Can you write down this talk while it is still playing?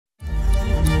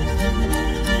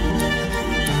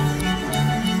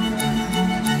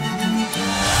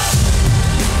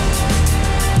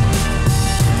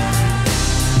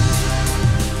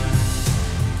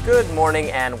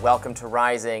morning and welcome to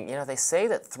Rising. You know, they say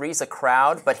that three's a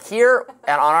crowd, but here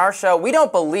and on our show, we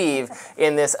don't believe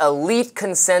in this elite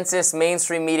consensus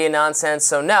mainstream media nonsense.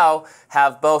 So no,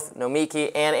 have both Nomiki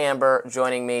and Amber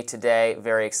joining me today.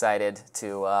 Very excited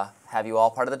to have you all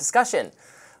part of the discussion.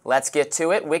 Let's get to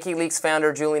it. WikiLeaks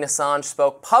founder Julian Assange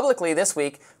spoke publicly this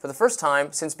week for the first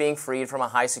time since being freed from a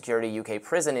high-security UK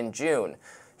prison in June.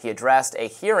 He addressed a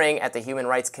hearing at the Human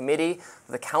Rights Committee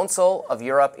of the Council of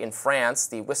Europe in France.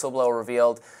 The whistleblower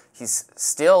revealed he's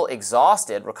still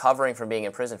exhausted, recovering from being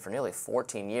in prison for nearly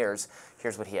 14 years.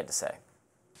 Here's what he had to say.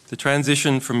 The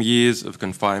transition from years of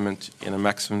confinement in a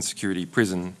maximum security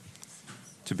prison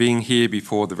to being here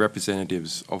before the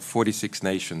representatives of 46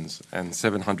 nations and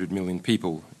 700 million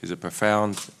people is a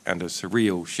profound and a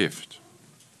surreal shift.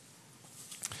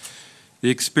 The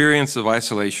experience of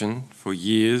isolation for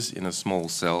years in a small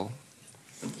cell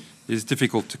is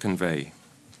difficult to convey.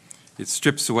 It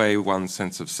strips away one's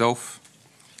sense of self,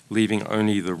 leaving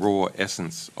only the raw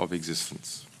essence of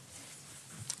existence.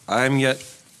 I am yet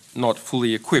not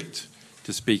fully equipped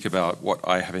to speak about what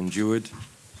I have endured,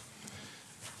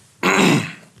 the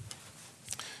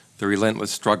relentless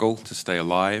struggle to stay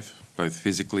alive, both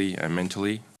physically and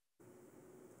mentally.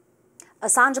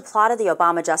 Assange applauded the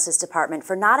Obama Justice Department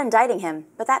for not indicting him,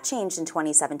 but that changed in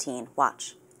 2017.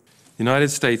 Watch. The United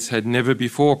States had never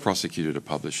before prosecuted a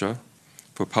publisher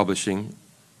for publishing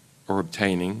or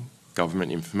obtaining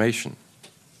government information.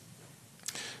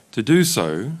 To do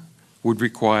so would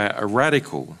require a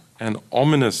radical and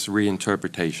ominous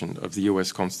reinterpretation of the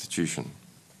US Constitution.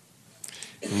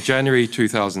 In January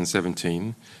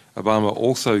 2017, Obama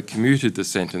also commuted the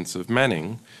sentence of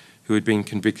Manning, who had been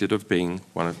convicted of being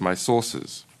one of my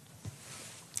sources.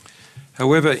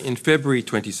 However, in February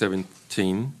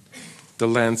 2017, the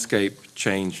landscape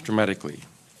changed dramatically.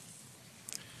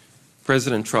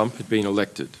 President Trump had been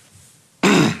elected.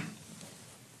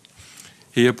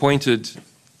 He appointed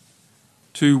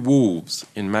two wolves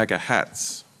in MAGA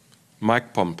hats,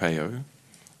 Mike Pompeo,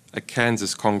 a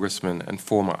Kansas congressman and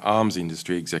former arms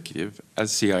industry executive,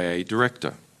 as CIA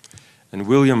director, and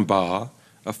William Barr,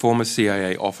 a former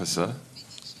CIA officer,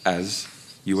 as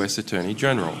U.S. Attorney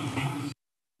General.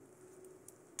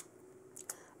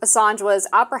 Assange was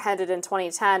apprehended in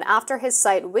 2010 after his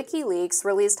site WikiLeaks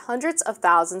released hundreds of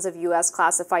thousands of U.S.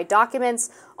 classified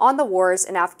documents on the wars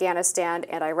in Afghanistan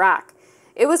and Iraq.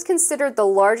 It was considered the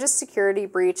largest security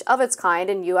breach of its kind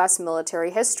in U.S. military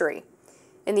history.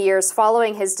 In the years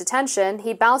following his detention,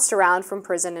 he bounced around from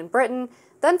prison in Britain,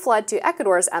 then fled to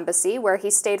Ecuador's embassy, where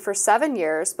he stayed for 7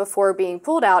 years before being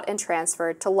pulled out and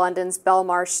transferred to London's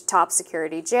Belmarsh top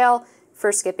security jail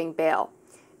for skipping bail.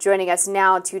 Joining us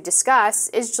now to discuss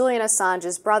is Julian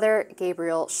Assange's brother,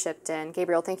 Gabriel Shipton.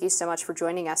 Gabriel, thank you so much for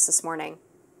joining us this morning.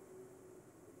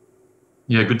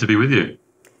 Yeah, good to be with you.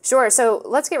 Sure, so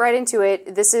let's get right into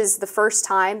it. This is the first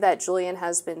time that Julian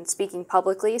has been speaking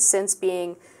publicly since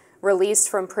being released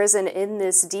from prison in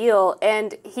this deal,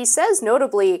 and he says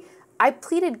notably, I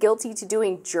pleaded guilty to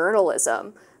doing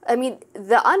journalism. I mean,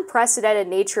 the unprecedented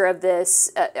nature of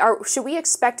this, should we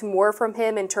expect more from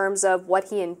him in terms of what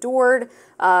he endured,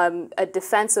 a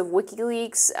defense of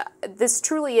WikiLeaks? This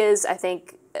truly is, I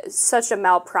think, such a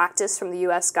malpractice from the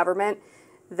U.S. government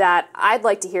that I'd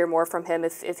like to hear more from him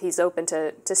if he's open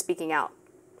to speaking out.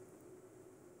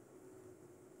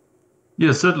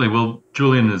 Yeah, certainly. Well,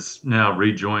 Julian has now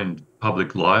rejoined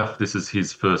public life. This is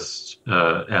his first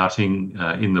outing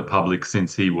in the public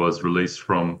since he was released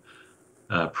from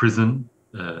prison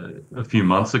a few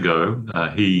months ago.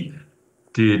 He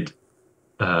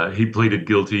pleaded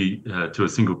guilty to a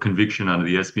single conviction under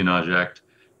the Espionage Act,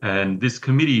 and this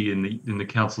committee in the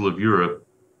Council of Europe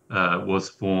was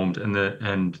formed,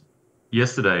 and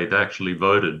yesterday they actually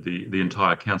voted. The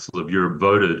entire Council of Europe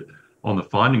voted on the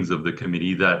findings of the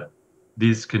committee that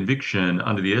this conviction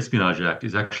under the Espionage Act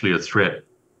is actually a threat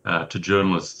to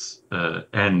journalists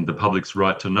and the public's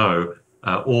right to know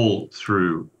all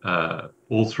through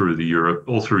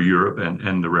Europe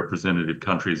and the representative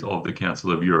countries of the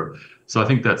Council of Europe. So I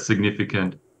think that's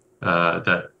significant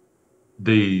that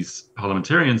these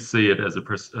parliamentarians see it as a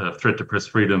threat to press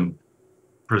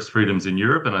freedoms in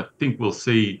Europe, and I think we'll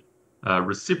see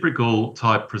reciprocal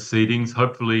type proceedings,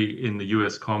 hopefully in the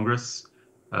US Congress.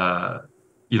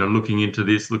 Looking into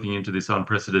this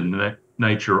unprecedented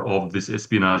nature of this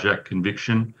Espionage Act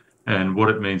conviction and what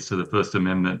it means to the First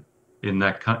Amendment in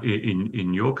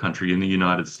your country, in the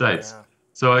United States. Yeah.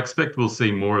 So I expect we'll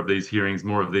see more of these hearings,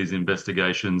 more of these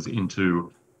investigations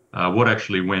into what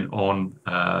actually went on.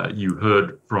 You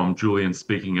heard from Julian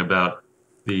speaking about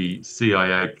the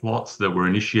CIA plots that were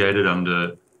initiated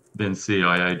under then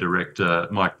CIA Director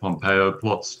Mike Pompeo,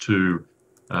 plots to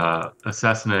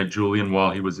assassinate Julian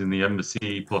while he was in the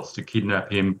embassy, plots to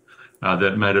kidnap him,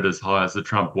 that made it as high as the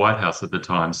Trump White House at the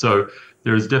time. So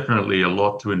there is definitely a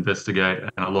lot to investigate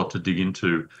and a lot to dig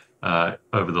into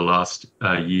over the last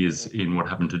years in what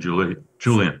happened to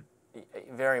Julian.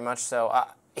 Very much so.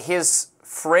 His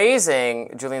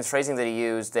phrasing, Julian's phrasing that he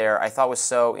used there, I thought was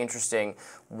so interesting.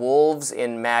 Wolves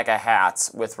in MAGA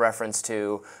hats, with reference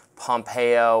to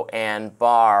Pompeo and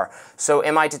Barr. So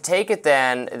am I to take it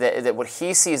then that what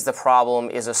he sees the problem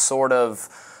is a sort of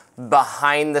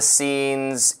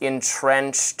behind-the-scenes,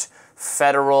 entrenched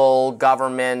federal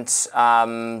government,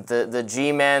 the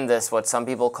G-men, this what some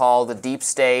people call the deep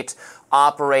state,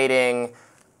 operating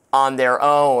on their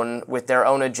own, with their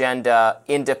own agenda,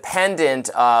 independent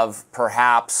of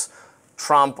perhaps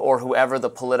Trump or whoever the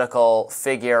political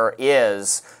figure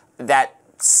is? That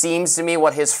seems to me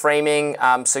what his framing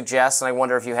suggests, and I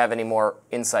wonder if you have any more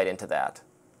insight into that.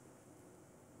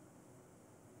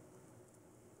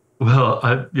 Well,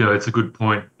 it's a good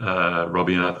point,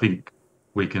 Robbie, and I think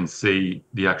we can see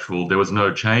there was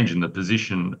no change in the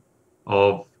position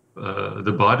of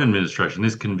the Biden administration.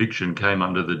 This conviction came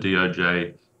under the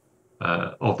DOJ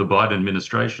of the Biden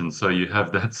administration. So you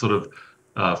have that sort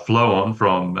of flow on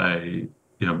from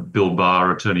Bill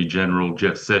Barr, Attorney General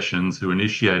Jeff Sessions, who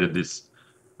initiated this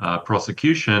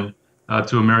prosecution,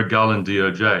 to a Merrick Garland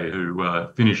DOJ,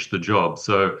 who finished the job.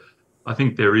 So I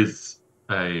think there is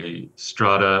a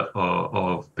strata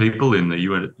of people in the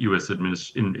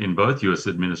in both U.S.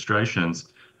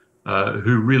 administrations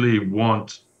who really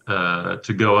want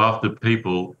to go after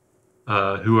people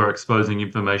who are exposing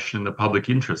information in the public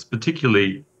interest,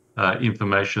 particularly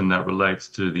information that relates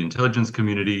to the intelligence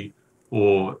community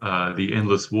or the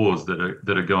endless wars that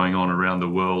are going on around the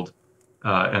world,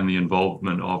 and the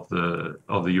involvement of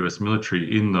the U.S.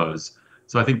 military in those.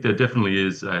 So I think there definitely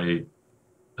is a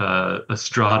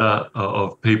strata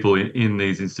of people in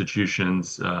these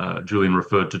institutions. Julian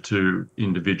referred to two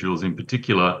individuals in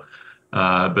particular,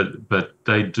 but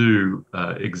they do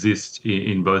exist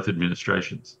in both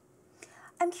administrations.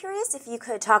 I'm curious if you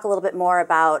could talk a little bit more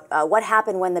about what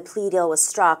happened when the plea deal was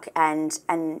struck and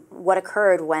what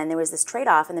occurred when there was this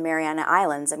trade-off in the Mariana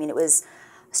Islands. I mean, it was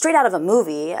straight out of a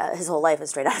movie. His whole life is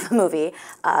straight out of a movie.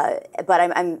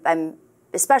 But I'm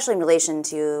especially in relation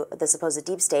to the supposed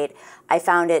deep state, I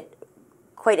found it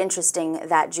quite interesting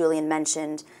that Julian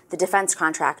mentioned the Defense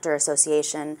Contractor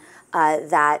Association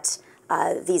that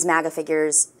these MAGA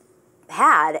figures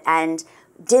had, and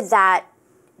did that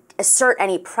assert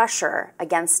any pressure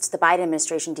against the Biden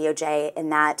administration DOJ in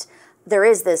that there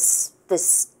is this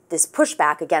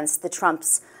pushback against the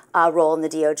Trump's role in the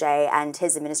DOJ and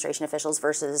his administration officials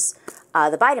versus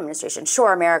the Biden administration.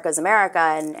 Sure, America is America,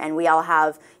 and we all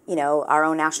have our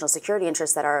own national security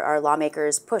interests that our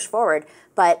lawmakers push forward.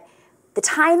 But the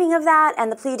timing of that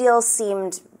and the plea deal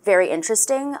seemed very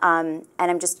interesting, and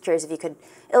I'm just curious if you could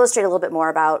illustrate a little bit more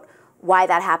about why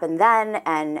that happened then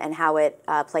and how it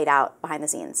played out behind the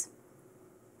scenes.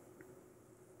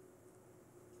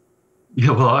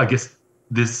 Yeah, well, I guess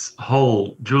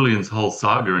Julian's whole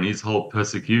saga and his whole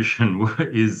persecution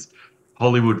is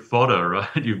Hollywood fodder, right?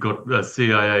 You've got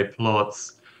CIA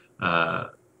plots, the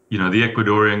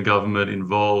Ecuadorian government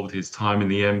involved, his time in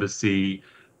the embassy,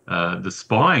 the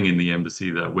spying in the embassy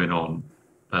that went on,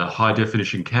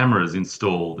 high-definition cameras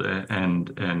installed,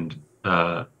 and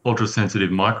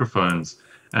ultra-sensitive microphones,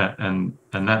 and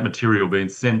that material being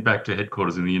sent back to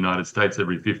headquarters in the United States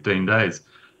every 15 days.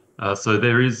 So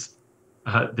there is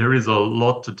a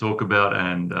lot to talk about,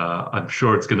 and I'm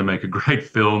sure it's going to make a great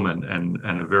film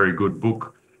and a very good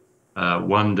book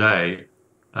one day.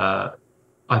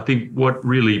 I think what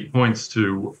really points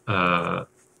to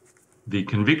the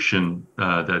conviction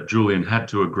that Julian had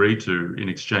to agree to in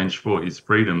exchange for his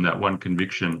freedom, that one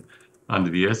conviction under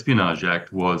the Espionage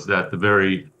Act, was that the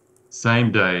very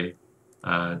same day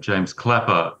James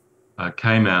Clapper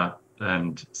came out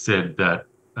and said that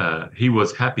he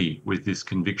was happy with this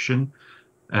conviction,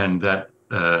 and that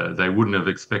they wouldn't have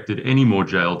expected any more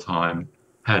jail time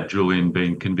had Julian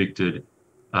been convicted,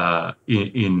 had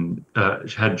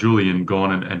Julian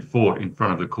gone and fought in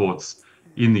front of the courts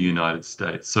in the United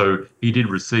States. So he did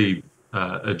receive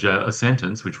a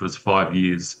sentence, which was 5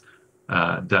 years.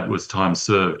 That was time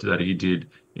served that he did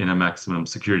in a maximum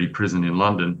security prison in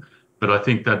London. But I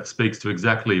think that speaks to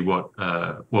exactly what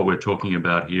we're talking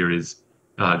about here, is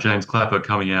James Clapper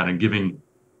coming out and giving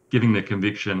the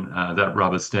conviction that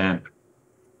rubber stamp,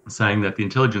 saying that the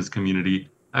intelligence community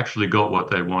actually got what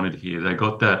they wanted here. They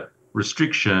got that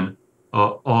restriction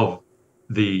of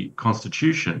the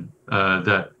Constitution,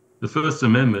 that the First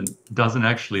Amendment doesn't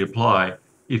actually apply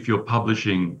if you're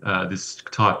publishing this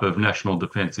type of national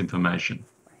defense information.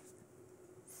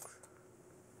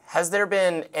 Has there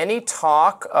been any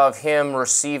talk of him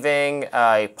receiving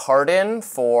a pardon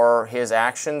for his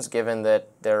actions, given that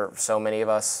so many of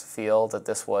us feel that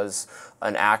this was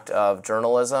an act of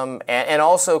journalism? And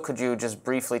also, could you just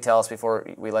briefly tell us before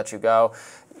we let you go,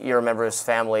 you're a member of his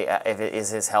family,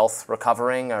 is his health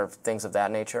recovering or things of that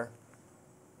nature?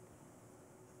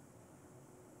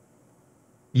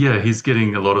 Yeah, he's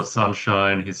getting a lot of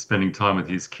sunshine. He's spending time with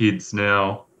his kids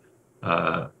now.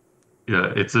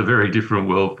 Yeah, it's a very different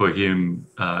world for him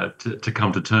to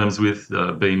come to terms with,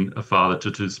 being a father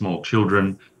to two small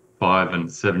children, 5- and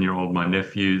 7-year-old, my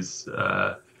nephews.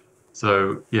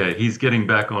 So yeah, he's getting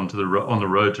back on the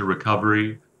road to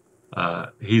recovery.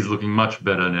 He's looking much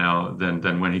better now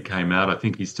than when he came out. I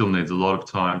think he still needs a lot of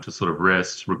time to sort of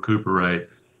rest, recuperate,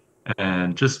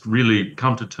 and just really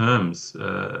come to terms,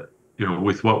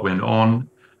 with what went on.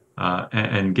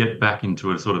 And get back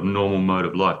into a sort of normal mode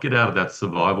of life, get out of that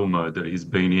survival mode that he's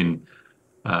been in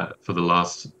for the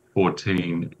last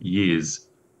 14 years.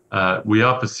 We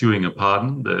are pursuing a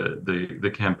pardon.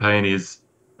 The campaign is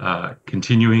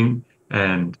continuing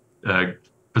and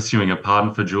pursuing a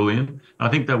pardon for Julian. I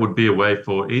think that would be a way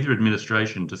for either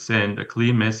administration to send a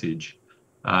clear message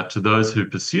to those who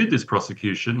pursued this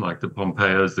prosecution, like the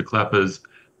Pompeos, the Clappers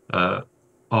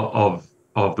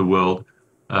of the world,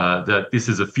 that this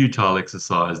is a futile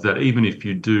exercise, that even if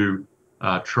you do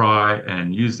try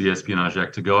and use the Espionage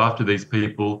Act to go after these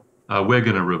people, we're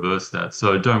going to reverse that.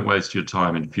 So don't waste your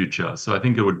time in future. So I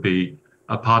think it would be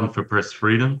a pardon for press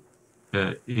freedom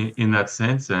in that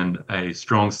sense, and a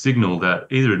strong signal that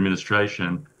either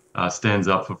administration stands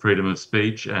up for freedom of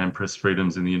speech and press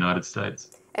freedoms in the United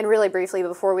States. And really briefly,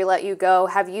 before we let you go,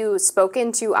 have you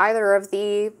spoken to either of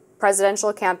the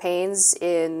presidential campaigns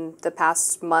in the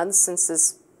past months since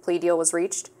this plea deal was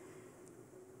reached?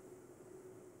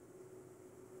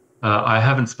 I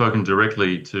haven't spoken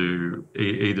directly to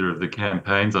either of the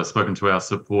campaigns. I've spoken to our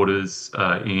supporters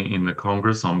in the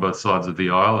Congress on both sides of the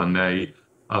aisle, and they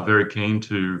are very keen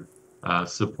to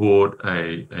support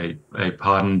a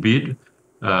pardon bid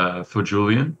for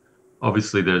Julian.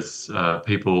 Obviously, there's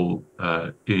people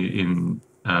in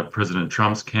President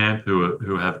Trump's camp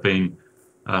who have been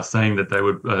saying that they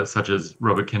would, such as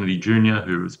Robert Kennedy Jr.,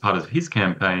 who was part of his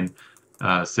campaign,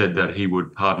 said that he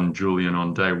would pardon Julian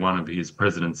on day one of his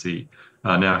presidency.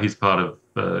 Now he's part of,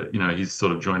 he's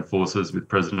sort of joined forces with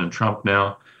President Trump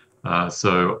now.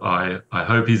 So I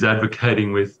hope he's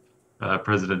advocating with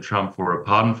President Trump for a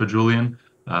pardon for Julian,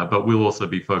 but we'll also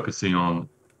be focusing on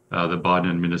the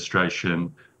Biden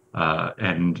administration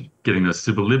and getting the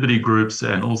civil liberty groups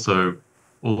and also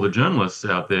all the journalists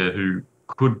out there who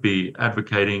could be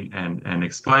advocating and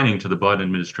explaining to the Biden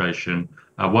administration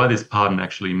why this pardon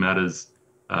actually matters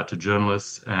to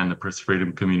journalists and the press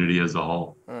freedom community as a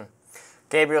whole.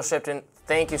 Gabriel Shipton,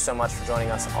 thank you so much for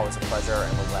joining us. Always a pleasure,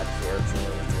 and we're glad to hear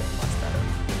Julian is doing much better.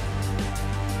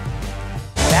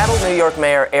 Embattled New York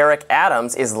Mayor Eric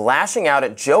Adams is lashing out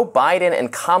at Joe Biden and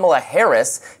Kamala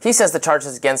Harris. He says the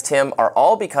charges against him are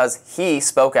all because he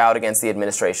spoke out against the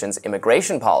administration's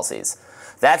immigration policies.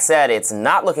 That said, it's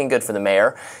not looking good for the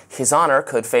mayor. His Honor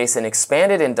could face an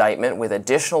expanded indictment with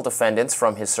additional defendants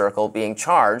from his circle being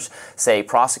charged, say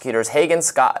prosecutors Hagen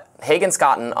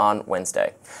Scotton on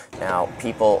Wednesday. Now,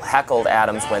 people heckled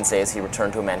Adams Wednesday as he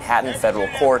returned to a Manhattan federal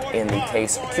court in the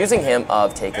case accusing him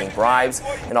of taking bribes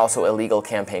and also illegal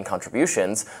campaign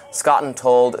contributions. Scotton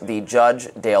told the judge,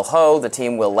 Dale Ho, the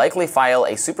team will likely file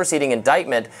a superseding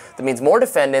indictment that means more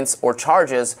defendants or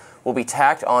charges will be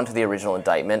tacked onto the original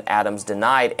indictment. Adams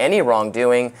denied any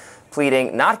wrongdoing,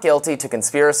 pleading not guilty to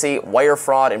conspiracy, wire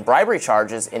fraud, and bribery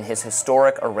charges in his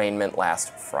historic arraignment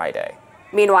last Friday.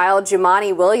 Meanwhile,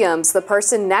 Jumaane Williams, the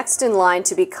person next in line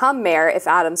to become mayor if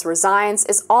Adams resigns,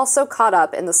 is also caught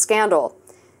up in the scandal.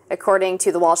 According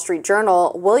to the Wall Street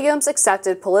Journal, Williams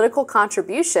accepted political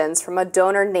contributions from a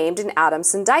donor named in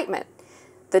Adams' indictment.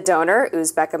 The donor,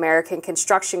 Uzbek-American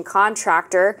construction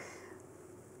contractor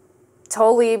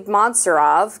Tulsi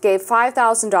Gabbard, gave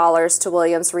 $5,000 to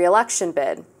Williams' re-election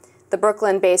bid. The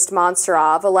Brooklyn-based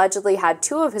Gabbard allegedly had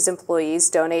 2 of his employees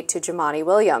donate to Jumaane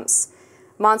Williams.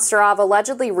 Gabbard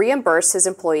allegedly reimbursed his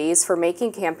employees for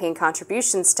making campaign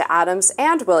contributions to Adams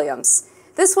and Williams.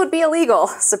 This would be illegal.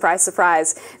 Surprise,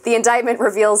 surprise. The indictment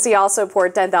reveals he also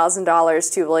poured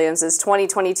 $10,000 to Williams'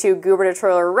 2022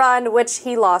 gubernatorial run, which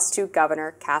he lost to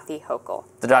Governor Kathy Hochul.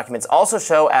 The documents also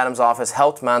show Adams' office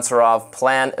helped Mansurov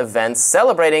plan events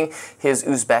celebrating his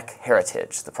Uzbek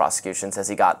heritage. The prosecution says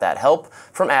he got that help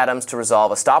from Adams to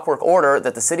resolve a stop work order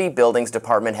that the city buildings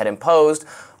department had imposed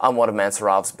on one of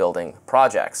Mansurov's building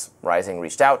projects. Rising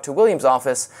reached out to Williams'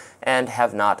 office and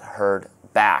have not heard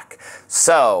back.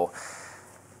 So,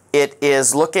 it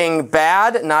is looking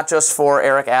bad, not just for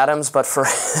Eric Adams, but for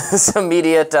his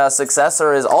immediate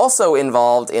successor is also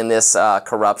involved in this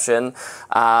corruption.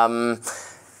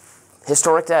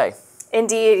 Historic day.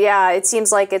 Indeed, yeah. It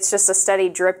seems like it's just a steady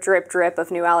drip, drip, drip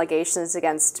of new allegations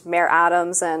against Mayor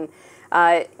Adams. And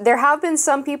there have been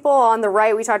some people on the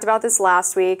right, we talked about this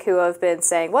last week, who have been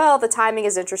saying, well, the timing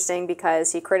is interesting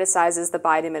because he criticizes the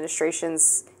Biden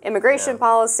administration's immigration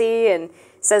policy and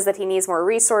says that he needs more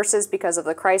resources because of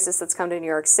the crisis that's come to New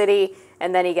York City,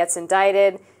 and then he gets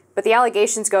indicted. But the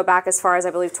allegations go back as far as,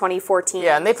 I believe, 2014.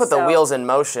 Yeah, and they put the wheels in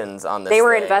motion on this. They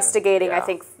were thing. investigating, I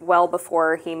think, well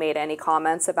before he made any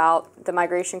comments about the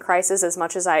migration crisis, as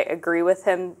much as I agree with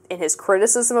him in his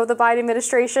criticism of the Biden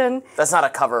administration. That's not a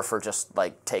cover for just,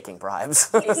 like, taking bribes.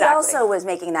 Exactly. He also was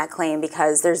making that claim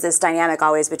because there's this dynamic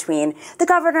always between the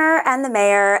governor and the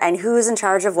mayor and who's in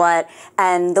charge of what.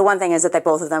 And the one thing is that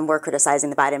both of them were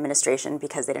criticizing the Biden administration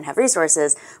because they didn't have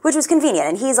resources, which was convenient.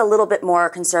 And he's a little bit more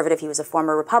conservative. He was a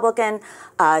former Republican.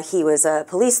 He was a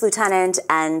police lieutenant.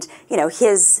 And, you know,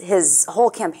 his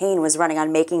whole campaign was running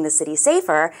on making the city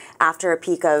safer after a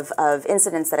peak of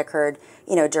incidents that occurred,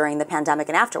 you know, during the pandemic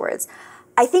and afterwards.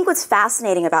 I think what's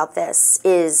fascinating about this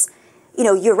is, you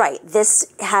know, you're right.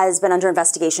 This has been under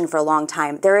investigation for a long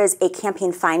time. There is a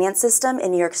campaign finance system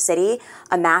in New York City,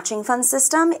 a matching fund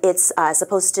system. It's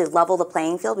supposed to level the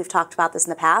playing field. We've talked about this in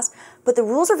the past. But the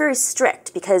rules are very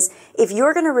strict because if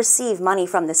you're going to receive money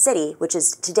from the city, which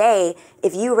is today,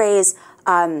 if you raise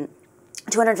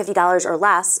 $250 or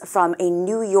less from a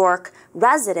New York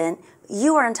resident,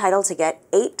 you are entitled to get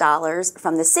 $8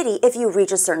 from the city if you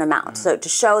reach a certain amount. So to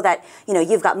show that, you know,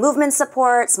 you've got movement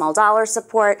support, small dollar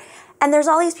support, and there's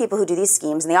all these people who do these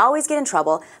schemes, and they always get in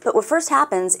trouble. But what first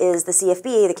happens is the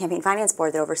CFB, the Campaign Finance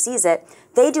Board that oversees it,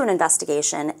 they do an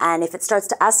investigation, and if it starts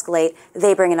to escalate,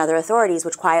 they bring in other authorities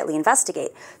which quietly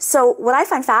investigate. So what I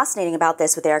find fascinating about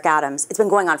this with Eric Adams, it's been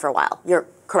going on for a while. You're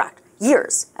correct.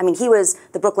 Years. I mean, he was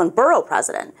the Brooklyn borough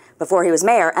president before he was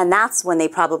mayor, and that's when they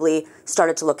probably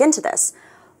started to look into this.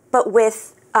 But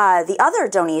with the other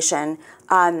donation,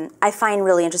 I find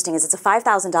really interesting is it's a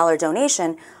 $5,000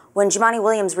 donation. When Jumaane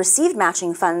Williams received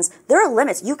matching funds, there are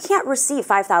limits. You can't receive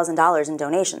 $5,000 in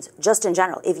donations, just in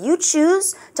general. If you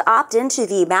choose to opt into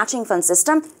the matching fund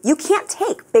system, you can't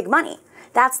take big money.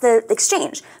 That's the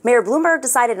exchange. Mayor Bloomberg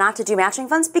decided not to do matching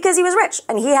funds because he was rich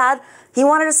and he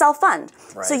wanted to self-fund.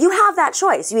 Right. So you have that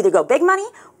choice. You either go big money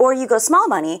or you go small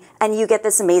money and you get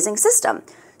this amazing system.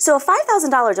 So a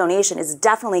 $5,000 donation is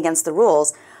definitely against the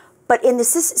rules. But in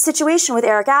this situation with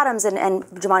Eric Adams and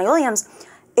Jumaane Williams,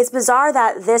 it's bizarre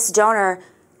that this donor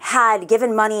had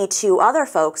given money to other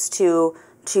folks to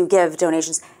give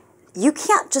donations. You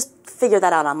can't just figure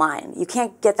that out online. You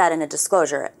can't get that in a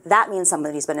disclosure. That means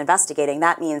somebody's been investigating.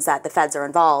 That means that the feds are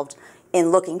involved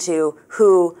in looking to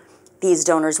who these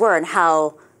donors were and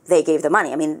how they gave the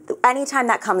money. I mean, anytime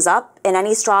that comes up in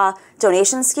any straw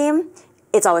donation scheme,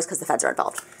 it's always because the feds are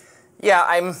involved. Yeah,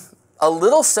 I'm a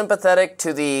little sympathetic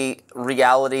to the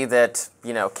reality that,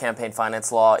 you know, campaign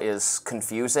finance law is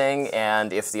confusing,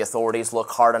 and if the authorities look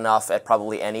hard enough at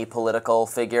probably any political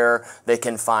figure, they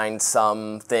can find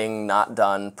something not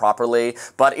done properly.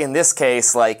 But in this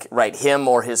case, like, right, him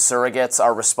or his surrogates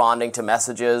are responding to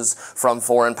messages from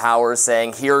foreign powers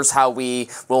saying, here's how we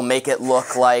will make it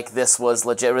look like this was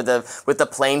legit with the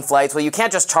plane flights. Well, you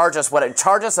can't just charge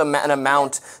us an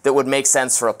amount that would make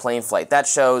sense for a plane flight. That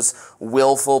shows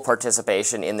willful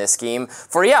participation in this scheme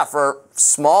for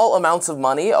small amounts of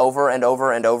money over and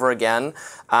over and over again,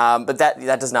 but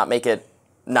that does not make it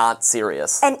not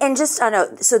serious. And just,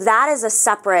 so that is a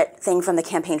separate thing from the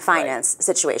campaign finance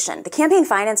situation. The Campaign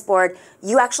Finance Board,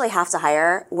 you actually have to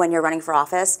hire, when you're running for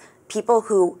office, people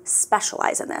who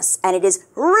specialize in this. And it is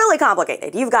really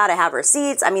complicated. You've got to have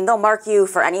receipts. I mean, they'll mark you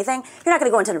for anything. You're not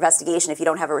going to go into an investigation if you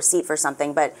don't have a receipt for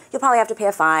something, but you'll probably have to pay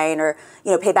a fine or,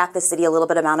 you know, pay back the city a little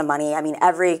bit amount of money. I mean,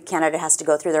 every candidate has to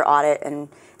go through their audit, and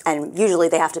usually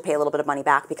they have to pay a little bit of money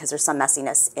back because there's some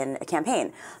messiness in a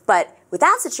campaign. But with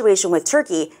that situation with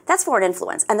Turkey, that's foreign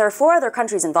influence. And there are 4 other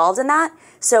countries involved in that.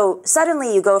 So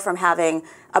suddenly you go from having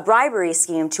a bribery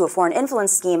scheme to a foreign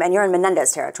influence scheme, and you're in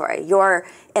Menendez territory. You're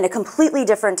in a completely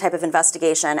different type of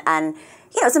investigation. And,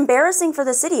 you know, it's embarrassing for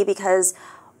the city because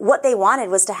what they wanted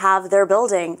was to have their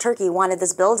building, Turkey wanted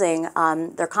this building,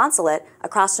 their consulate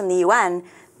across from the UN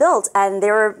built, and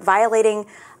they were violating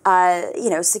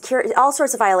security, all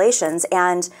sorts of violations,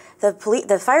 and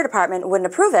the fire department wouldn't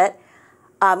approve it,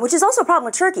 which is also a problem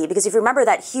with Turkey, because if you remember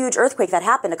that huge earthquake that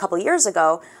happened a couple of years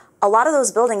ago, a lot of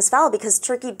those buildings fell because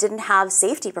Turkey didn't have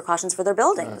safety precautions for their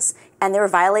buildings, and they were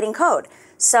violating code.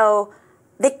 So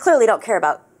they clearly don't care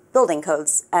about building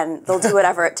codes, and they'll do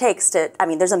whatever it takes to, I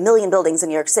mean, there's 1 million buildings in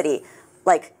New York City.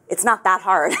 Like, it's not that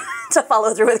hard to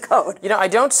follow through with code. You know, I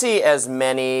don't see as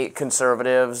many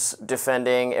conservatives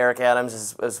defending Eric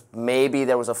Adams as maybe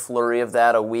there was a flurry of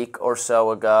that a week or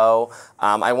so ago.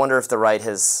 I wonder if the right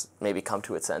has maybe come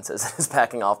to its senses and is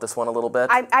backing off this one a little bit.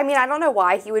 I mean, I don't know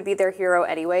why he would be their hero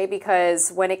anyway,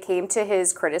 because when it came to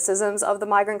his criticisms of the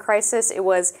migrant crisis, it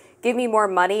was, give me more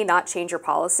money, not change your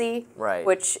policy, right,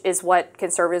 which is what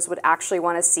conservatives would actually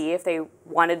want to see if they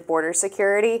wanted border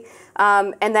security.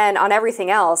 And then on everything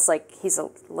else, like, he's a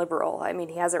liberal. I mean,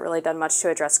 he hasn't really done much to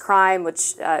address crime,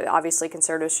 which obviously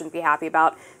conservatives shouldn't be happy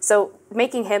about. So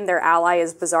making him their ally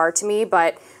is bizarre to me,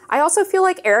 but I also feel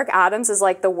like Eric Adams is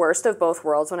like the worst of both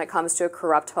worlds when it comes to a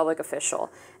corrupt public official.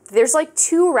 There's like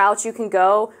 2 routes you can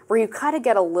go where you kind of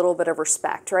get a little bit of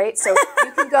respect, right? So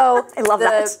you can go I love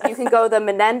that. You can go the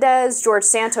Menendez, George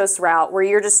Santos route, where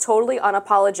you're just totally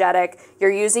unapologetic.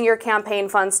 You're using your campaign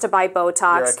funds to buy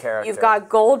Botox. You're a character. You've got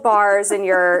gold bars in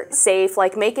your safe.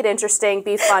 Like, make it interesting,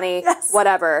 be funny, Yes.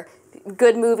 whatever.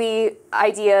 Good movie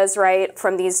ideas, right,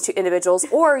 from these 2 individuals.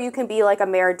 Or you can be like a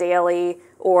Mayor Daley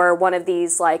or one of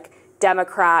these like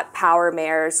Democrat power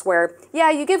mayors where,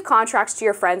 yeah, you give contracts to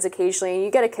your friends occasionally and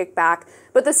you get a kickback,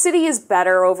 but the city is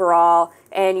better overall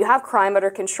and you have crime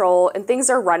under control and things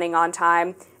are running on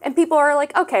time. And people are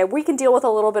like, okay, we can deal with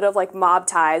a little bit of like mob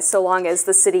ties so long as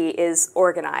the city is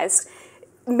organized.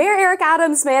 Mayor Eric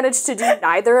Adams managed to do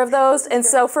neither of those, and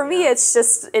so for me, it's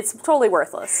totally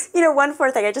worthless. You know, one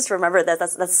more thing, I just remembered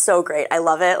that's so great. I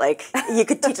love it. Like, you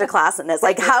could teach a class in this,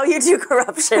 like how you do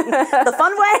corruption, the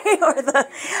fun way or the...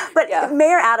 But yeah.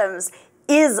 Mayor Adams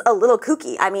is a little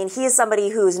kooky. I mean, he is somebody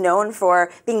who's known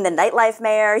for being the nightlife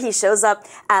mayor. He shows up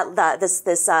at this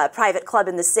private club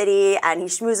in the city and he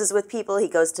schmoozes with people. He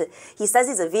says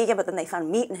he's a vegan, but then they found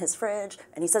meat in his fridge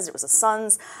and he says it was his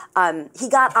son's. He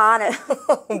got on a...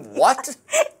 What?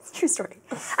 True story.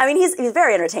 I mean, he's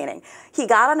very entertaining. He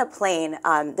got on a plane.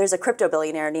 There's a crypto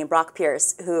billionaire named Brock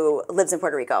Pierce who lives in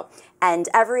Puerto Rico. And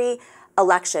every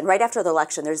election, right after the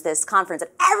election, there's this conference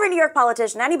that every New York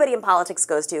politician, anybody in politics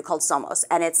goes to called Somos.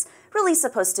 And it's really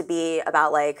supposed to be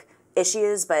about like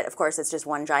issues, but of course it's just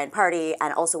one giant party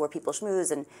and also where people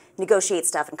schmooze and negotiate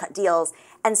stuff and cut deals.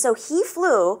 And so he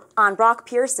flew on Brock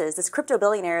Pierce's, this crypto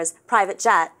billionaire's private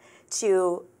jet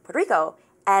to Puerto Rico.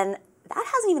 And that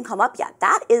hasn't even come up yet.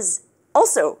 That is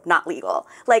also not legal.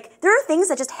 Like, there are things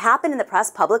that just happen in the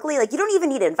press publicly. Like, you don't even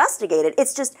need to investigate it.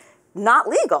 It's just not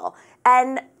legal.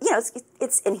 And, you know,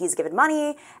 and he's given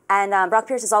money. And Brock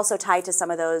Pierce is also tied to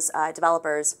some of those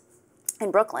developers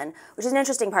in Brooklyn, which is an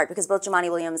interesting part because both Jumaane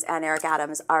Williams and Eric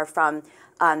Adams are from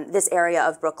this area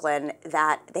of Brooklyn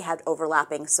that they had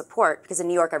overlapping support, because in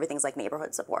New York, everything's like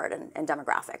neighborhood support and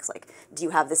demographics. Like, do you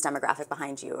have this demographic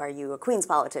behind you? Are you a Queens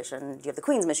politician? Do you have the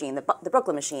Queens machine, the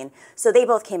Brooklyn machine? So they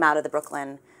both came out of the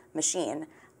Brooklyn machine.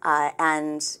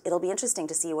 And it'll be interesting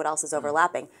to see what else is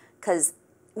overlapping, because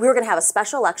we were going to have a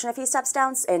special election if he steps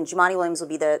down, and Jumaane Williams will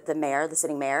be the mayor, the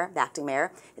sitting mayor, the acting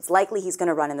mayor. It's likely he's going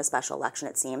to run in the special election,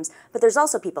 it seems. But there's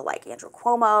also people like Andrew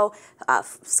Cuomo,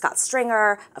 Scott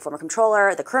Stringer, a former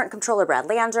comptroller, the current comptroller, Brad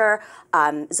Lander,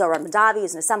 Zohran Mahdavi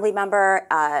is an assembly member,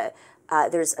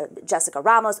 there's Jessica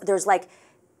Ramos. There's like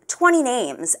 20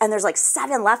 names, and there's like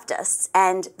 7 leftists,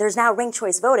 and there's now ranked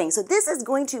choice voting. So this is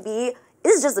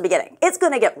just the beginning. It's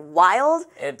going to get wild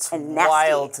and nasty.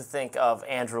 Wild to think of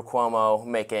Andrew Cuomo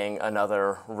making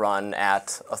another run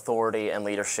at authority and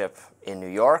leadership in New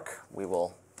York. We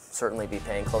will certainly be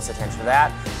paying close attention to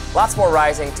that. Lots more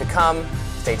rising to come.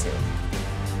 Stay tuned.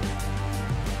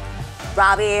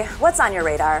 Robby, what's on your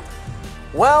radar?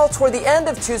 Well, toward the end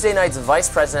of Tuesday night's vice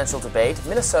presidential debate,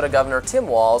 Minnesota Governor Tim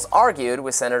Walz argued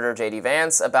with Senator J.D.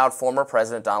 Vance about former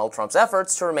President Donald Trump's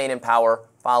efforts to remain in power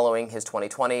following his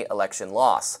 2020 election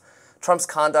loss. Trump's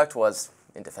conduct was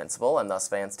indefensible, and thus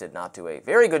Vance did not do a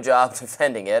very good job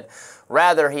defending it.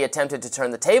 Rather, he attempted to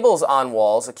turn the tables on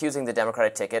Walz, accusing the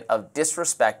Democratic ticket of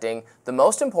disrespecting the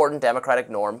most important Democratic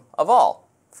norm of all,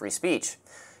 free speech.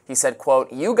 He said,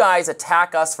 quote, "You guys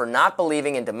attack us for not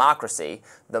believing in democracy.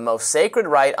 The most sacred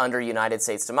right under United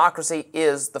States democracy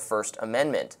is the First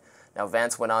Amendment." Now,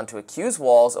 Vance went on to accuse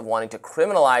Walz of wanting to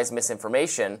criminalize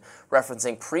misinformation,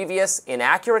 referencing previous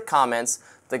inaccurate comments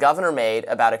the governor made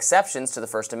about exceptions to the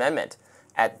First Amendment.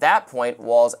 At that point,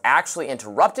 Walz actually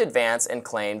interrupted Vance and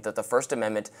claimed that the First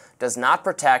Amendment does not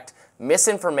protect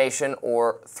misinformation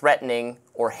or threatening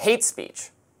or hate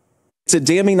speech. It's a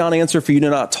damning non-answer for you to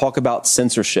not talk about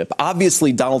censorship.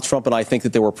 Obviously, Donald Trump and I think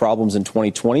that there were problems in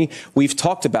 2020. We've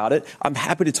talked about it. I'm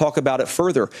happy to talk about it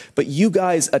further. But you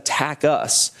guys attack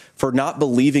us for not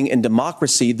believing in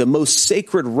democracy. The most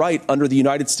sacred right under the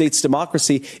United States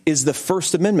democracy is the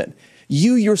First Amendment.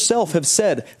 You yourself have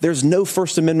said there's no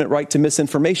First Amendment right to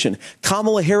misinformation.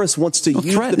 Kamala Harris wants to use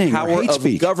the power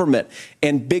of government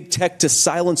and big tech to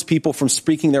silence people from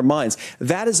speaking their minds.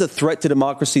 That is a threat to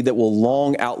democracy that will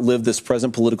long outlive this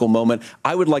present political moment.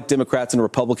 I would like Democrats and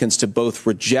Republicans to both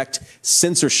reject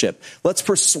censorship. Let's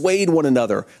persuade one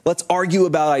another. Let's argue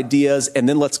about ideas, and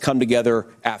then let's come together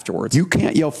afterwards. You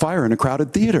can't yell fire in a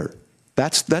crowded theater.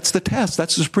 That's the test.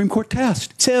 That's the Supreme Court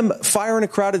test. Tim, fire in a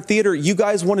crowded theater. You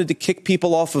guys wanted to kick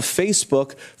people off of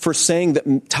Facebook for saying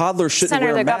that toddlers shouldn't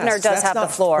wear masks. Senator, the governor does have the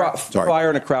floor. Fire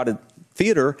in a crowded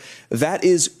theater. That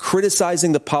is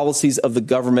criticizing the policies of the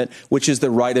government, which is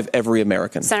the right of every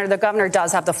American. Senator, the governor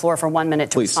does have the floor for 1 minute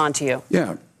to respond to you.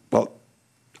 Yeah. Well,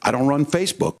 I don't run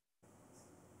Facebook.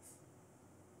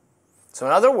 So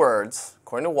in other words,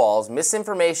 according to Walz,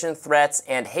 misinformation, threats,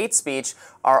 and hate speech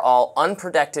are all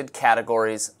unprotected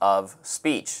categories of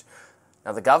speech.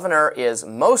 Now, the governor is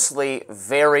mostly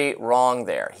very wrong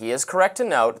there. He is correct to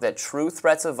note that true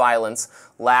threats of violence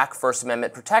lack First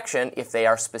Amendment protection if they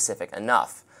are specific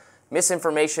enough.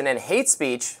 Misinformation and hate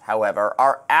speech, however,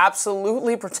 are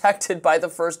absolutely protected by the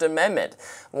First Amendment.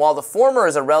 While the former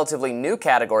is a relatively new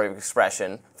category of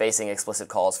expression facing explicit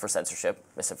calls for censorship,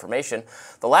 misinformation,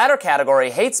 the latter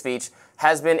category, hate speech,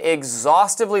 has been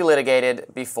exhaustively litigated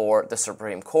before the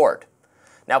Supreme Court.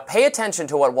 Now, pay attention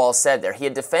to what Walz said there. He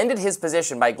had defended his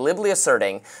position by glibly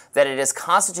asserting that it is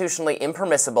constitutionally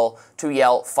impermissible to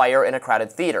yell fire in a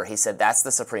crowded theater. He said that's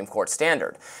the Supreme Court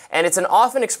standard. And it's an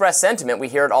often expressed sentiment. We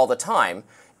hear it all the time.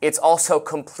 It's also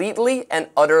completely and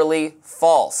utterly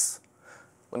false.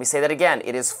 Let me say that again.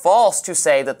 It is false to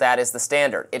say that that is the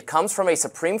standard. It comes from a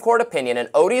Supreme Court opinion, an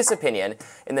odious opinion,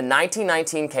 in the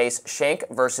 1919 case Schenck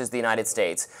versus the United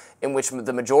States, in which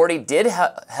the majority did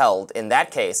held, in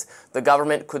that case, the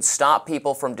government could stop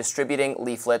people from distributing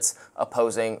leaflets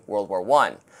opposing World War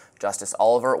I. Justice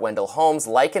Oliver Wendell Holmes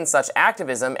likened such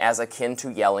activism as akin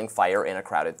to yelling fire in a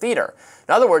crowded theater.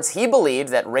 In other words, he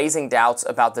believed that raising doubts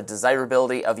about the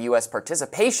desirability of U.S.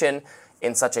 participation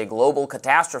in such a global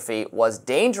catastrophe was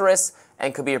dangerous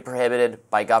and could be prohibited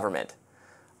by government.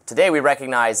 Today, we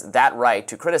recognize that right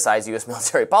to criticize U.S.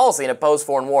 military policy and oppose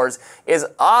foreign wars is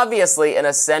obviously an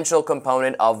essential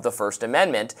component of the First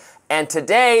Amendment, and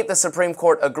today the Supreme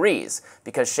Court agrees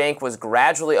because Schenck was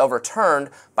gradually overturned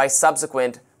by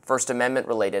subsequent First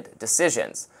Amendment-related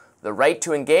decisions. The right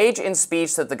to engage in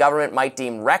speech that the government might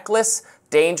deem reckless,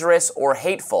 dangerous, or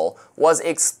hateful was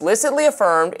explicitly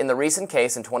affirmed in the recent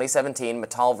case in 2017,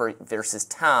 Mittal versus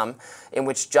Tam, in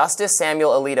which Justice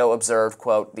Samuel Alito observed,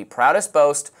 quote, "The proudest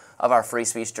boast of our free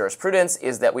speech jurisprudence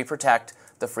is that we protect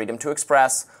the freedom to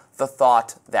express the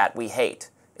thought that we hate."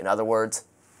 In other words,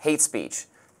 hate speech.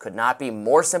 Could not be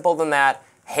more simple than that.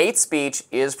 Hate speech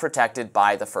is protected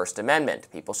by the First Amendment.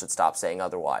 People should stop saying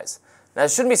otherwise. Now,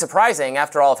 this shouldn't be surprising.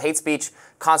 After all, if hate speech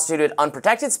constituted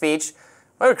unprotected speech,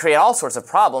 it would create all sorts of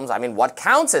problems. I mean, what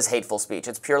counts as hateful speech?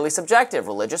 It's purely subjective.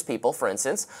 Religious people, for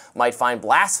instance, might find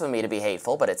blasphemy to be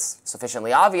hateful, but it's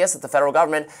sufficiently obvious that the federal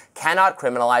government cannot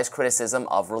criminalize criticism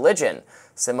of religion.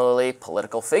 Similarly,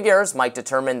 political figures might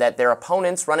determine that their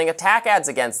opponents running attack ads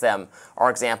against them are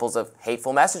examples of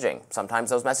hateful messaging. Sometimes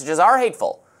those messages are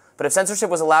hateful. But if censorship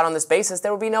was allowed on this basis,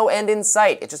 there would be no end in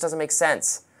sight. It just doesn't make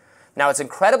sense. Now, it's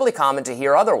incredibly common to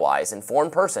hear otherwise.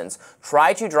 Informed persons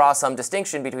try to draw some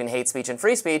distinction between hate speech and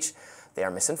free speech. They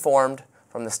are misinformed.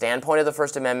 From the standpoint of the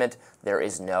First Amendment, there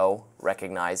is no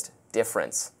recognized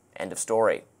difference. End of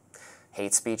story.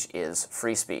 Hate speech is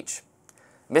free speech.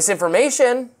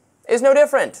 Misinformation is no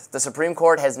different. The Supreme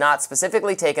Court has not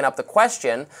specifically taken up the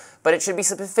question, but it should be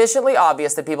sufficiently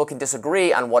obvious that people can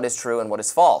disagree on what is true and what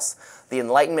is false. The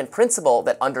Enlightenment principle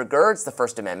that undergirds the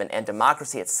First Amendment and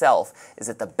democracy itself is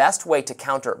that the best way to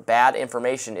counter bad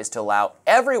information is to allow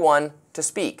everyone to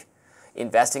speak.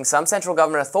 Investing some central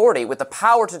government authority with the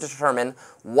power to determine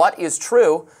what is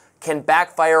true can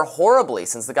backfire horribly,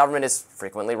 since the government is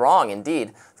frequently wrong.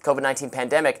 Indeed, the COVID-19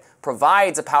 pandemic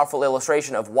provides a powerful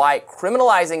illustration of why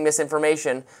criminalizing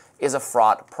misinformation is a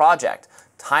fraught project.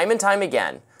 Time and time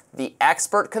again, the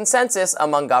expert consensus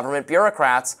among government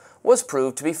bureaucrats was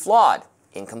proved to be flawed,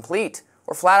 incomplete,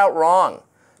 or flat out wrong.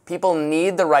 People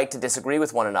need the right to disagree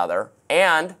with one another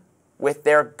and with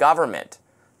their government.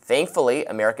 Thankfully,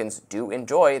 Americans do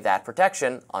enjoy that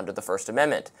protection under the First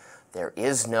Amendment. There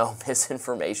is no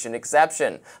misinformation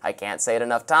exception. I can't say it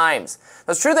enough times.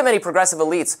 It's true that many progressive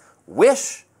elites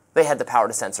wish They had the power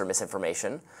to censor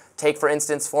misinformation. Take, for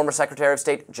instance, former Secretary of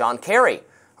State John Kerry,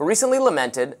 who recently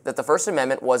lamented that the First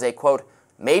Amendment was a, quote,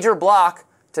 major block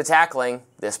to tackling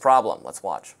this problem. Let's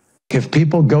watch. If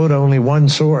people go to only one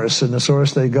source, and the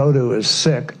source they go to is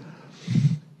sick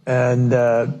and,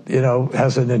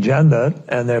 has an agenda,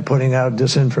 and they're putting out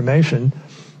disinformation,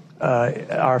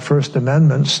 our First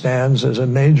Amendment stands as a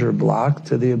major block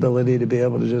to the ability to be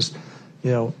able to just,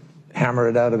 hammer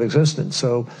it out of existence.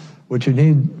 So what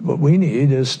we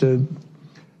need is to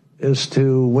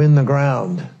win the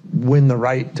ground, win the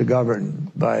right to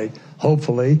govern by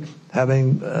hopefully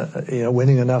having,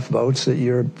 winning enough votes that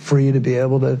you're free to be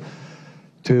able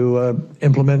to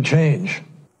implement change.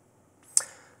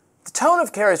 The tone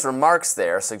of Kerry's remarks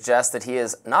there suggests that he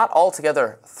is not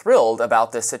altogether thrilled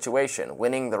about this situation.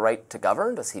 Winning the right to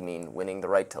govern? Does he mean winning the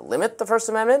right to limit the First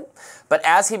Amendment? But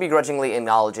as he begrudgingly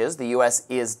acknowledges, the U.S.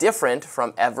 is different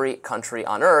from every country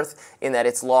on earth in that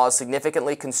its laws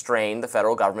significantly constrain the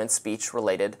federal government's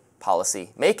speech-related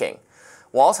policy making.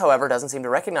 Walz, however, doesn't seem to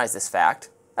recognize this fact.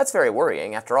 That's very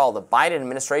worrying. After all, the Biden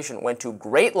administration went to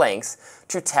great lengths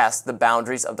to test the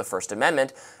boundaries of the First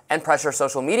Amendment and pressure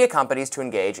social media companies to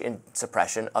engage in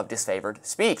suppression of disfavored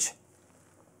speech.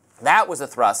 That was the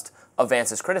thrust of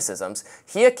Vance's criticisms.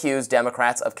 He accused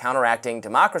Democrats of counteracting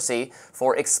democracy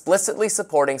for explicitly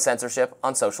supporting censorship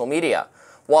on social media.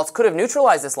 Walz could have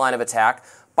neutralized this line of attack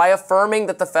by affirming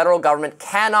that the federal government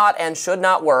cannot and should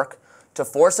not work to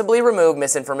forcibly remove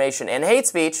misinformation and hate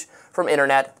speech from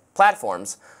internet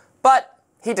platforms, but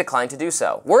he declined to do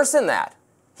so. Worse than that,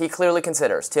 he clearly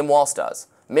considers, Tim Walz does,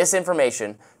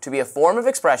 misinformation to be a form of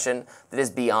expression that is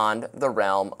beyond the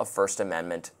realm of First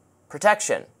Amendment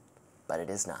protection, but it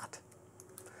is not.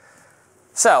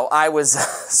 So I was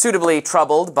suitably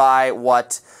troubled by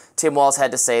what Tim Walz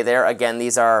had to say there. Again,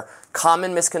 these are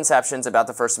common misconceptions about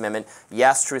the First Amendment.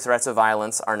 Yes, true threats of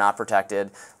violence are not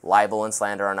protected. Libel and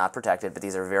slander are not protected, but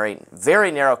these are very, very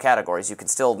narrow categories. You can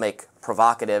still make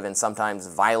provocative and sometimes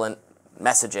violent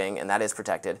messaging, and that is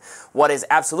protected. What is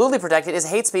absolutely protected is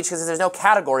hate speech, because there's no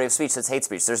category of speech that's hate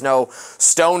speech. There's no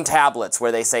stone tablets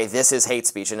where they say this is hate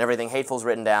speech and everything hateful is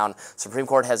written down. Supreme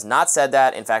Court has not said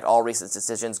that. In fact, all recent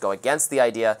decisions go against the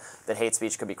idea that hate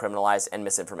speech could be criminalized, and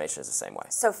misinformation is the same way.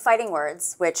 So fighting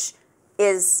words, which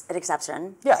is an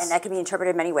exception, yes, and that can be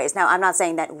interpreted in many ways. Now, I'm not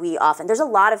saying that there's a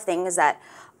lot of things that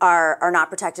are not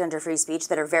protected under free speech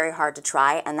that are very hard to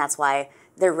try, and that's why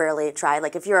they're rarely tried.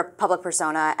 Like if you're a public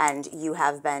persona and you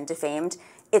have been defamed,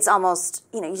 it's almost,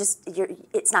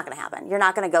 it's not going to happen. You're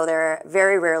not going to go there.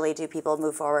 Very rarely do people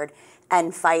move forward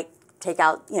and fight, take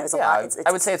out, it's a lot.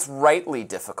 I would say it's rightly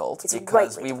difficult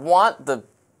because we want the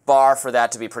bar for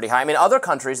that to be pretty high. I mean, other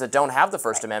countries that don't have the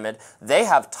First Amendment, they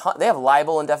have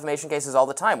libel and defamation cases all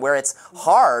the time where it's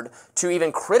hard to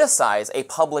even criticize a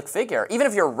public figure, even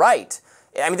if you're right.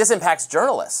 I mean, this impacts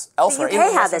journalists elsewhere. The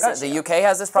UK has this issue. The UK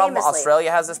has this problem. Famously.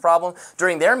 Australia has this problem.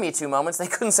 During their Me Too moments, they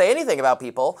couldn't say anything about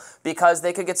people because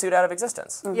they could get sued out of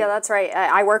existence. Mm-hmm. Yeah, that's right.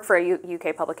 I work for a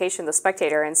UK publication, The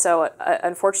Spectator, and so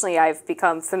unfortunately I've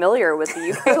become familiar with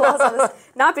the UK laws on this.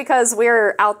 Not because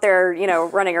we're out there,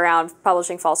 running around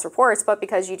publishing false reports, but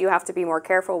because you do have to be more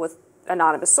careful with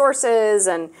anonymous sources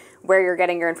and where you're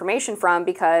getting your information from,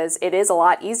 because it is a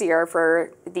lot easier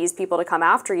for these people to come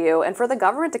after you and for the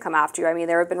government to come after you. I mean,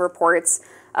 there have been reports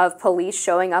of police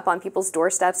showing up on people's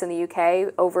doorsteps in the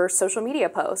UK over social media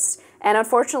posts. And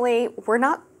unfortunately, we're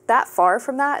not that far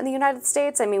from that in the United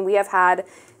States. I mean, we have had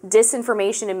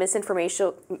disinformation and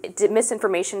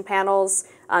misinformation panels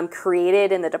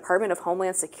created in the Department of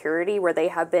Homeland Security, where they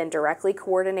have been directly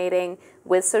coordinating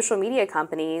with social media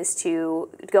companies to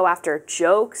go after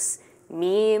jokes,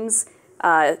 memes,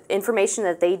 information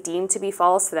that they deemed to be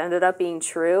false that ended up being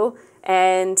true.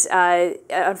 And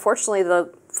unfortunately,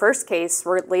 the first case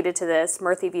related to this,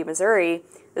 Murphy v. Missouri,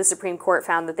 the Supreme Court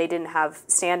found that they didn't have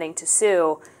standing to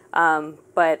sue,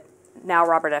 but now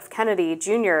Robert F. Kennedy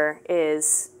Jr.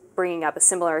 is bringing up a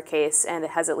similar case, and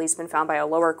it has at least been found by a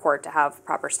lower court to have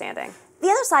proper standing. The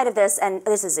other side of this, and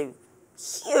this is a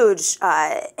huge,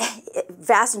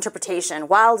 vast interpretation,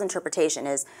 wild interpretation,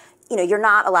 is you're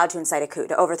not allowed to incite a coup,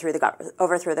 to overthrow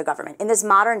the government. In this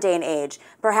modern day and age,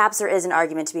 perhaps there is an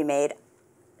argument to be made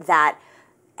that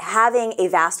having a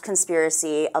vast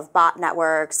conspiracy of bot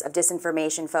networks, of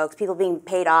disinformation folks, people being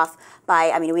paid off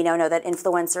by, we now know that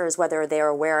influencers, whether they're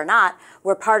aware or not,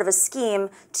 were part of a scheme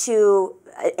to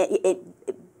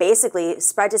basically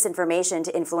spread disinformation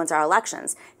to influence our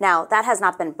elections. Now, that has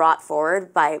not been brought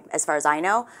forward by, as far as I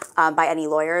know, by any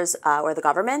lawyers or the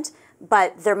government,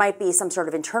 but there might be some sort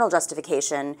of internal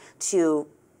justification to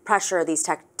pressure these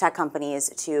tech companies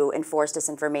to enforce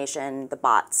disinformation, the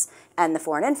bots, and the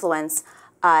foreign influence.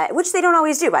 which they don't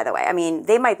always do, by the way. I mean,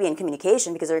 they might be in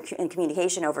communication because they're in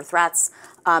communication over threats,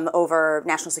 over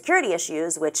national security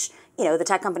issues, which, you know, the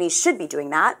tech companies should be doing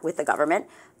that with the government.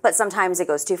 But sometimes it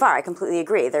goes too far. I completely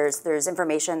agree. There's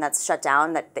information that's shut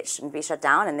down that they shouldn't be shut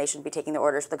down, and they shouldn't be taking the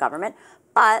orders from the government.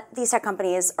 But these tech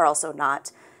companies are also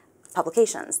not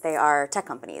publications. They are tech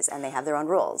companies, and they have their own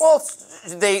rules. Well,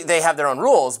 they have their own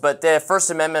rules, but the First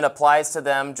Amendment applies to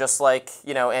them just like,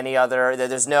 you know, any other.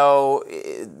 There's no,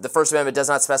 the First Amendment does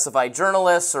not specify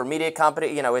journalists or media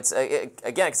company. You know, it's again,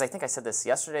 because I think I said this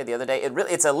yesterday, the other day.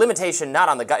 It's a limitation not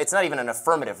on the. It's not even an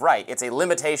affirmative right. It's a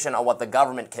limitation on what the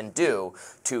government can do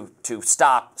to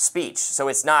stop speech. So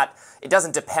it's not. It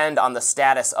doesn't depend on the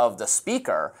status of the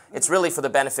speaker. It's really for the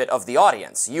benefit of the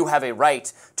audience. You have a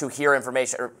right to hear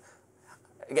information.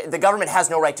 The government has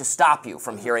no right to stop you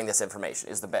from hearing this information.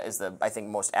 Is the I think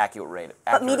most accurate rate.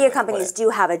 But media companies do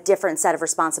have a different set of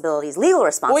responsibilities, legal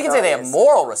responsibilities. Well, we can say they have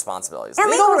moral responsibilities and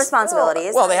legal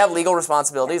responsibilities. Well, they have legal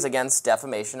responsibilities against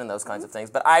defamation and those kinds of things.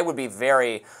 But I would be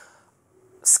very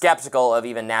skeptical of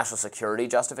even national security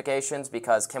justifications,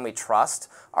 because can we trust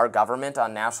our government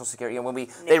on national security? You know, when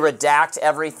they redact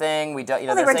everything, we don't. You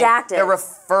know, they're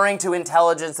referring to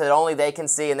intelligence that only they can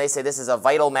see, and they say this is a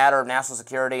vital matter of national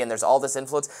security, and there's all this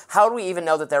influence. How do we even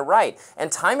know that they're right?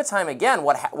 And time again,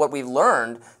 what we've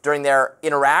learned during their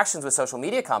interactions with social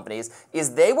media companies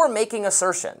is they were making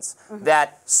assertions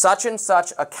that such and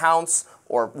such accounts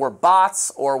or were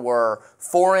bots or were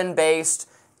foreign-based.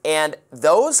 And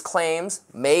those claims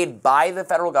made by the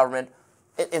federal government,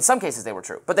 in some cases they were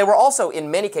true, but they were also in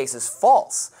many cases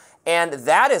false. And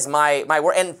that is my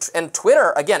word. And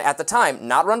Twitter, again, at the time,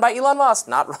 not run by Elon Musk,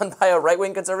 not run by a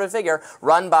right-wing conservative figure,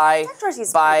 run by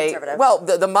well,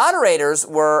 the moderators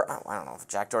were, I don't know if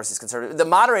Jack Dorsey's conservative. The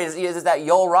moderators is that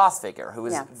Yoel Roth figure, who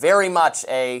is very much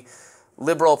a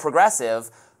liberal progressive,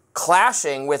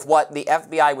 clashing with what the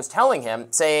FBI was telling him,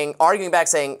 arguing back,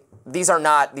 saying, these are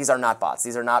not bots.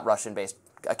 These are not Russian-based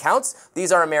accounts.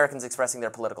 These are Americans expressing their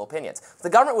political opinions. The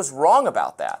government was wrong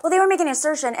about that. Well, they were making an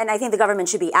assertion, and I think the government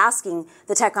should be asking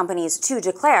the tech companies to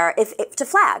declare, to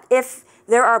flag. If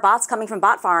there are bots coming from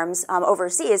bot farms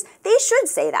overseas, they should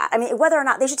say that. I mean, whether or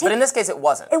not they should take. But in this case, it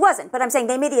wasn't. It wasn't. But I'm saying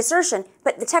they made the assertion.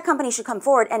 But the tech companies should come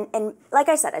forward and like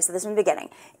I said this from the beginning.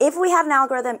 If we had an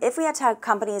algorithm, if we had tech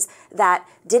companies that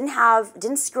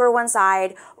didn't skewer one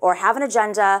side or have an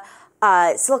agenda.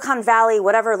 Silicon Valley,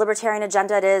 whatever libertarian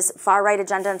agenda it is, far-right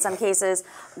agenda in some cases,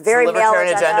 very male agenda.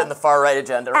 Libertarian agenda and the far-right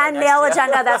agenda. And male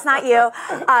agenda, that's not you.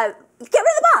 Get rid of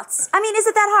the bots. I mean, is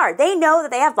it that hard? They know that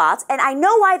they have bots, and I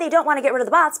know why they don't want to get rid of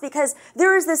the bots, because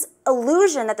there is this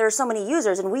illusion that there are so many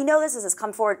users, and we know this has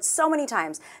come forward so many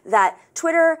times, that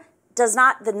Twitter does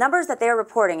not, the numbers that they're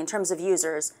reporting in terms of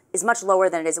users is much lower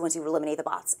than it is once you eliminate the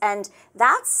bots. And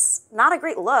that's not a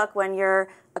great look when you're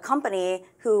a company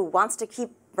who wants to keep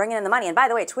bringing in the money. And by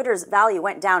the way, Twitter's value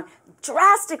went down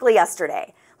drastically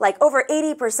yesterday, like over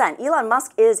 80%. Elon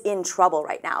Musk is in trouble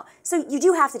right now. So you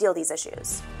do have to deal with these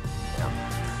issues.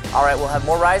 Yeah. All right, we'll have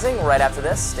more Rising right after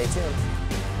this. Stay tuned.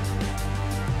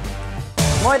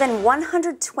 More than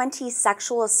 120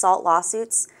 sexual assault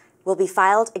lawsuits will be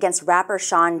filed against rapper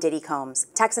Sean Diddy Combs.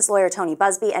 Texas lawyer Tony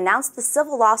Busby announced the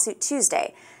civil lawsuit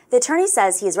Tuesday. The attorney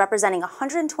says he is representing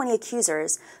 120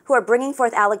 accusers who are bringing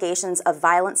forth allegations of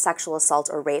violent sexual assault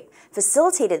or rape,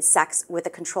 facilitated sex with a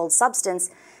controlled substance,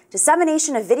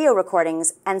 dissemination of video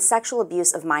recordings, and sexual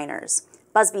abuse of minors.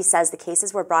 Busby says the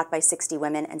cases were brought by 60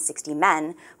 women and 60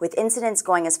 men, with incidents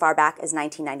going as far back as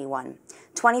 1991.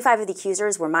 25 of the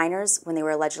accusers were minors when they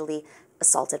were allegedly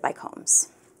assaulted by Combs.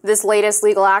 This latest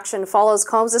legal action follows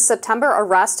Combs' September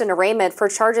arrest and arraignment for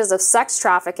charges of sex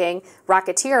trafficking,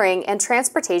 racketeering, and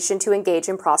transportation to engage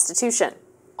in prostitution.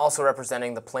 Also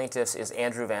representing the plaintiffs is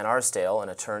Andrew Van Arsdale, an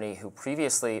attorney who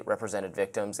previously represented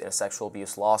victims in a sexual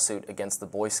abuse lawsuit against the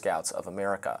Boy Scouts of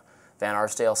America. Van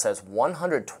Arsdale says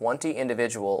 120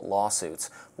 individual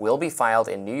lawsuits will be filed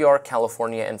in New York,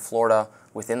 California, and Florida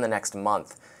within the next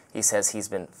month. He says he's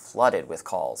been flooded with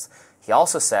calls. He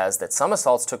also says that some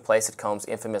assaults took place at Combs'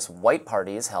 infamous white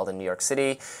parties held in New York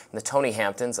City and the Tony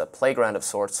Hamptons, a playground of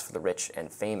sorts for the rich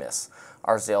and famous.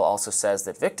 Arsdale also says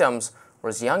that victims were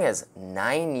as young as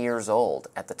 9 years old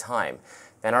at the time.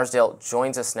 Van Arsdale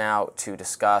joins us now to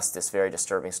discuss this very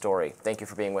disturbing story. Thank you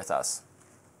for being with us.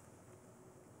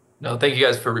 No, thank you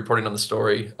guys for reporting on the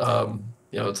story.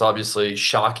 It's obviously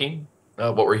shocking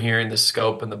what we're hearing, the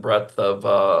scope and the breadth of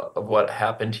what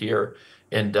happened here.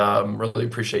 And really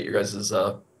appreciate you guys'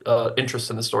 interest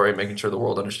in the story and making sure the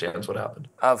world understands what happened.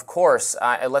 Of course.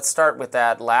 Let's start with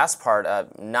that last part.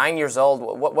 9 years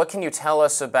old, what can you tell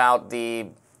us about the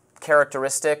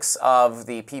characteristics of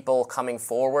the people coming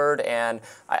forward? And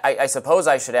I suppose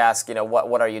I should ask,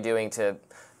 what are you doing to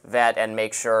vet and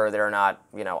make sure they're not,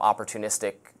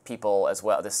 opportunistic people as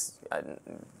well?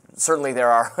 Certainly there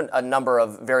are a number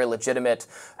of very legitimate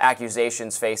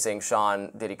accusations facing Sean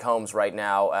Diddy Combs right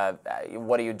now.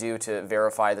 What do you do to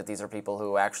verify that these are people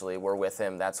who actually were with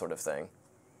him, that sort of thing?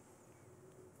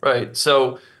 Right.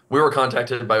 So we were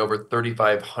contacted by over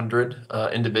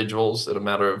 3,500 individuals in a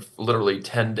matter of literally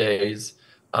 10 days.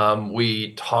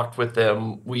 We talked with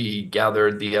them. We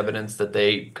gathered the evidence that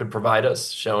they could provide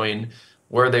us, showing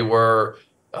where they were,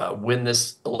 when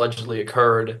this allegedly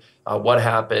occurred, what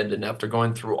happened. And after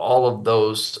going through all of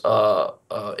those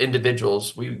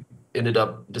individuals, we ended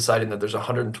up deciding that there's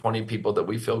 120 people that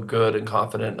we feel good and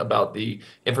confident about the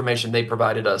information they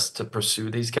provided us to pursue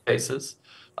these cases.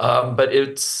 But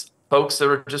it's folks that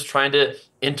are just trying to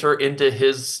enter into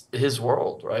his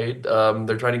world, right?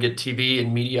 They're trying to get TV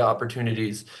and media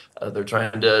opportunities. They're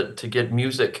trying to get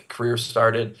music careers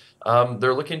started.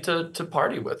 They're looking to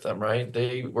party with them, right?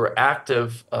 They were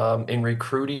active in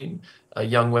recruiting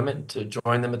young women to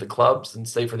join them at the clubs and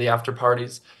stay for the after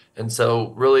parties. And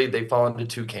so really they fall into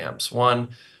two camps. One,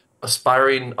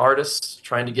 aspiring artists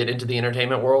trying to get into the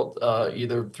entertainment world,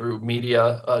 either through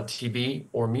media, TV,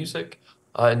 or music.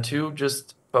 And two,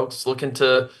 just folks looking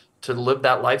to live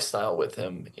that lifestyle with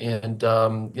him. And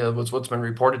what's been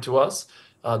reported to us.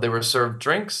 They were served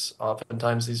drinks.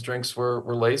 Oftentimes these drinks were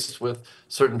laced with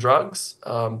certain drugs.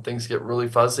 Things get really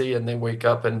fuzzy and they wake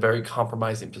up in very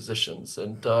compromising positions.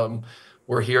 And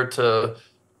we're here to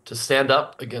stand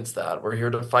up against that. We're here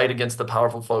to fight against the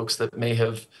powerful folks that may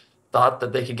have thought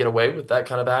that they could get away with that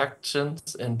kind of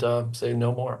actions and say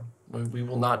no more. We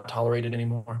will not tolerate it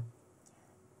anymore.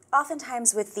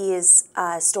 Oftentimes with these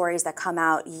stories that come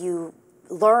out, you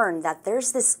learn that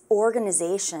there's this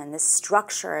organization, this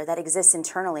structure that exists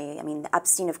internally. I mean,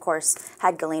 Epstein, of course,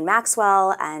 had Ghislaine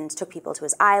Maxwell and took people to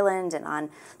his island and on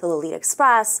the Lolita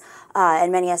Express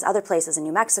and many other places in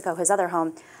New Mexico, his other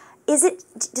home. Does it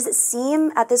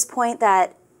seem at this point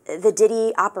that the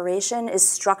Diddy operation is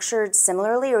structured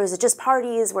similarly, or is it just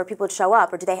parties where people would show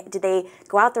up, or did they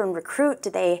go out there and recruit?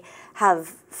 Did they have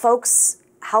folks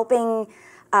helping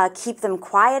keep them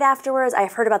quiet afterwards?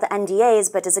 I've heard about the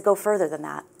NDAs, but does it go further than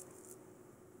that?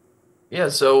 Yeah,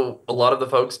 so a lot of the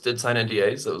folks did sign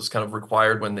NDAs. That was kind of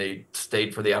required when they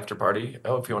stayed for the after party.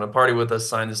 Oh, if you want to party with us,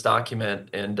 sign this document,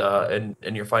 and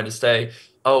you're fine to stay.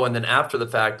 Oh, and then after the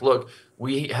fact, look,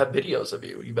 we have videos of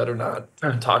you. You better not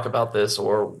talk about this,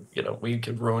 or we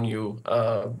could ruin you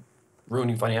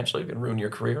financially, can ruin your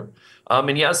career.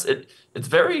 And yes, it's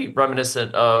very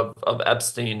reminiscent of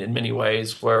Epstein in many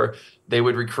ways, where they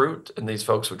would recruit and these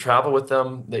folks would travel with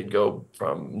them. They'd go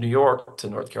from New York to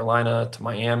North Carolina to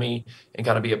Miami and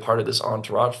kind of be a part of this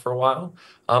entourage for a while.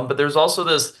 But there's also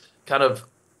this kind of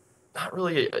not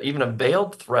really even a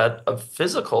veiled threat of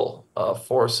physical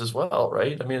force as well,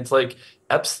 right? I mean, it's like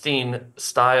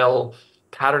Epstein-style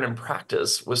pattern and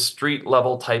practice with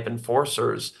street-level type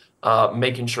enforcers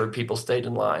making sure people stayed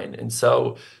in line. And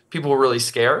so people were really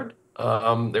scared.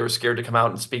 They were scared to come out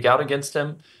and speak out against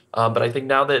him. But I think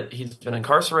now that he's been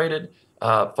incarcerated,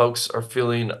 folks are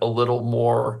feeling a little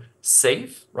more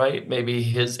safe, right? Maybe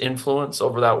his influence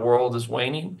over that world is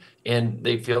waning, and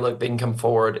they feel like they can come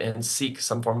forward and seek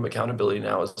some form of accountability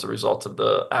now as a result of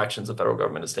the actions the federal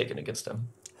government has taken against him.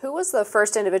 Who was the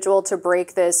first individual to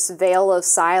break this veil of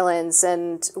silence,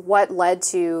 and what led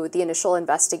to the initial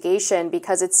investigation?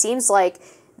 Because it seems like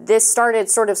this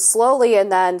started sort of slowly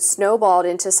and then snowballed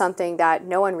into something that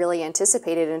no one really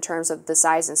anticipated in terms of the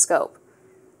size and scope.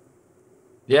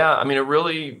 Yeah, I mean, it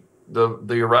really,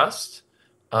 the arrest,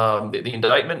 the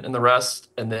indictment and the arrest,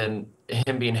 and then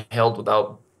him being held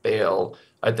without bail,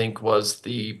 I think was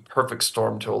the perfect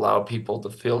storm to allow people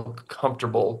to feel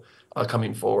comfortable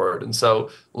coming forward. And so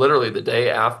literally the day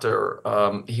after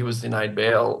he was denied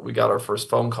bail, we got our first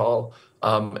phone call.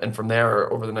 And from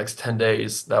there, over the next 10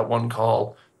 days, that one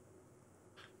call,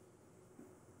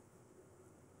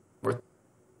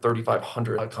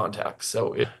 3,500 contacts.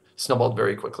 So it snowballed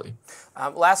very quickly.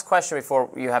 Last question before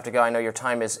you have to go. I know your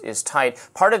time is tight.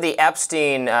 Part of the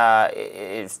Epstein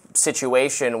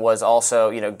situation was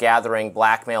also, gathering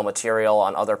blackmail material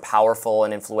on other powerful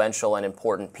and influential and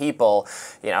important people.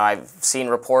 I've seen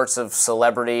reports of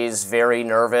celebrities very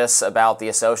nervous about the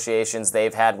associations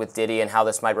they've had with Diddy and how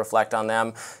this might reflect on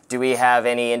them. Do we have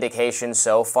any indication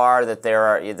so far that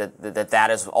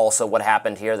that is also what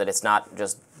happened here, that it's not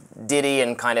just Diddy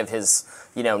and kind of his,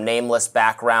 nameless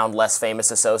background, less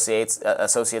famous associates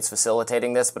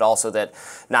facilitating this, but also that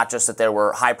not just that there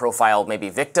were high-profile maybe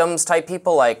victims type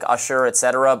people like Usher, et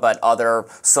cetera, but other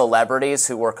celebrities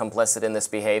who were complicit in this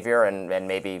behavior, and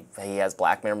maybe he has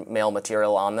blackmail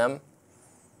material on them?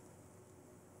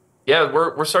 Yeah,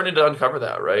 we're starting to uncover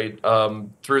that, right?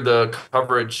 Through the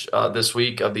coverage this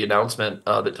week of the announcement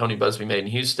that Tony Buzbee made in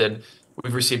Houston,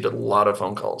 we've received a lot of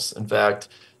phone calls. In fact,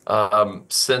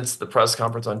 since the press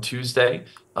conference on Tuesday,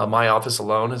 my office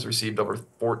alone has received over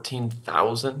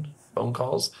 14,000 phone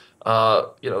calls.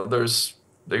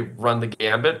 They run the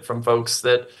gambit from folks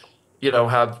that,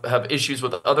 have issues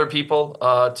with other people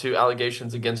to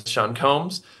allegations against Sean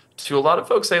Combs, to a lot of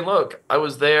folks saying, look, I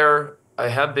was there, I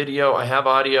have video, I have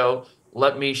audio,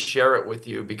 let me share it with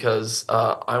you because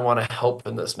I want to help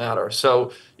in this matter.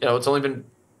 So, it's only been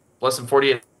less than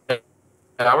 48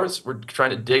 hours. We're trying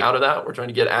to dig out of that. We're trying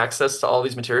to get access to all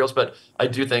these materials, but I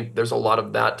do think there's a lot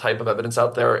of that type of evidence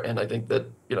out there, and I think that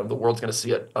the world's going to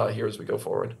see it here as we go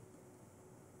forward.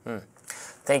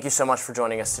 Thank you so much for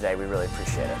joining us today. We really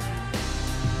appreciate it.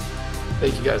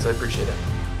 Thank you, guys. I appreciate it.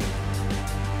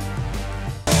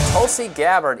 Tulsi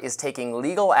Gabbard is taking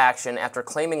legal action after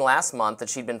claiming last month that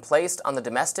she'd been placed on the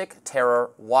domestic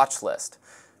terror watch list.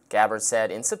 Gabbard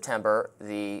said in September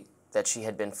that she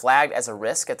had been flagged as a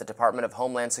risk at the Department of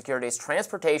Homeland Security's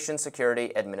Transportation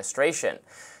Security Administration.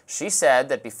 She said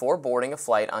that before boarding a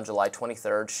flight on July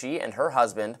 23rd, she and her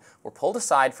husband were pulled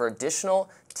aside for additional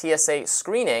TSA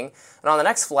screening, and on the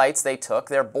next flights they took,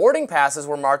 their boarding passes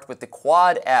were marked with the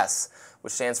Quad S,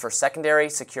 which stands for Secondary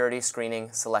Security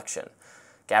Screening Selection.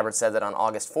 Gabbard said that on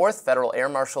August 4th, Federal Air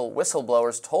Marshal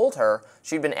whistleblowers told her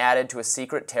she'd been added to a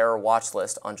secret terror watch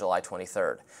list on July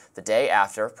 23rd, the day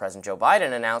after President Joe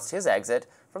Biden announced his exit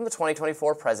from the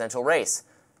 2024 presidential race.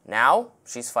 Now,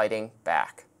 she's fighting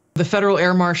back. The Federal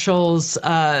Air Marshal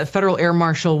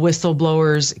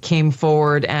whistleblowers came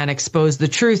forward and exposed the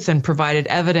truth and provided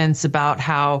evidence about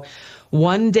how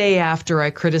one day after I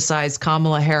criticized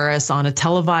Kamala Harris on a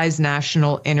televised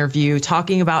national interview,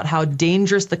 talking about how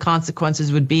dangerous the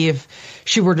consequences would be if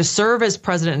she were to serve as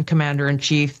president and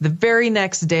commander-in-chief, the very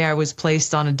next day I was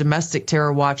placed on a domestic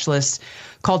terror watch list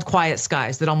called Quiet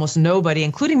Skies that almost nobody,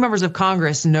 including members of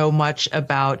Congress, know much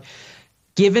about.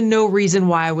 Given no reason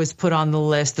why I was put on the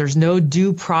list, there's no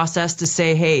due process to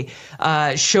say, hey,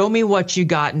 show me what you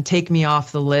got and take me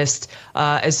off the list.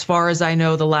 As far as I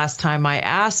know, the last time I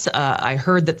asked, I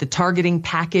heard that the targeting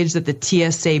package that the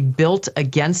TSA built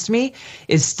against me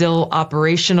is still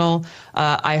operational.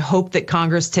 I hope that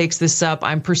Congress takes this up.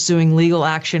 I'm pursuing legal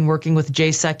action working with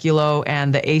Jay Sekulow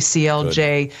and the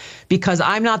ACLJ. Good. Because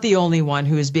I'm not the only one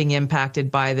who is being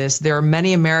impacted by this. There are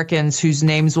many Americans whose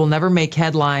names will never make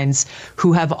headlines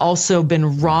who have also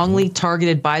been wrongly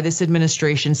targeted by this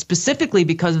administration, specifically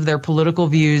because of their political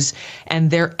views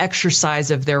and their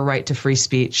exercise of their right to free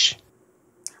speech.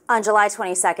 On July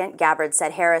 22nd, Gabbard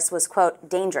said Harris was, quote,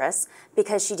 dangerous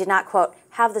because she did not, quote,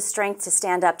 have the strength to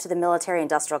stand up to the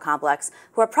military-industrial complex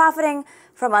who are profiting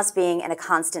from us being in a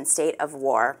constant state of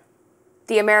war.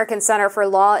 The American Center for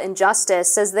Law and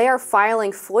Justice says they are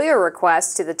filing FOIA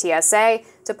requests to the TSA,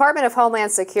 Department of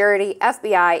Homeland Security,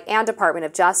 FBI, and Department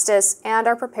of Justice, and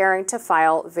are preparing to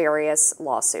file various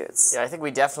lawsuits. Yeah, I think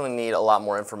we definitely need a lot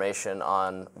more information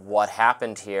on what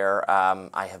happened here.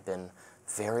 I have been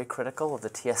very critical of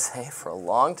the TSA for a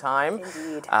long time.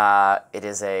 Indeed. I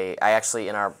actually,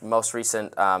 in our most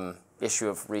recent issue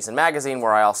of Reason Magazine,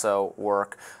 where I also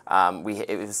work,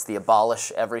 it was the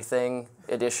Abolish Everything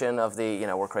edition of the,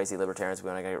 we're crazy libertarians, we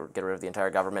want to get rid of the entire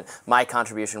government. My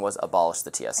contribution was abolish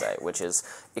the TSA, which is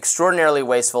extraordinarily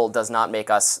wasteful, does not make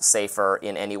us safer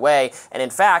in any way, and in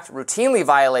fact, routinely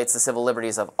violates the civil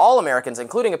liberties of all Americans,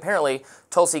 including apparently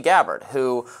Tulsi Gabbard,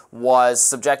 who was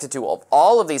subjected to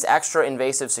all of these extra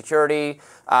invasive security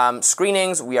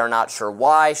screenings. We are not sure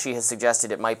why. She has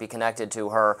suggested it might be connected to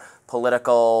her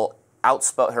political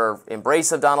her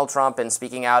embrace of Donald Trump and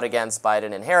speaking out against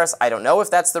Biden and Harris. I don't know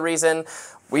if that's the reason.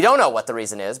 We don't know what the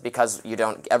reason is because you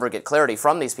don't ever get clarity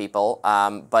from these people.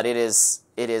 But it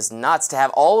is nuts to have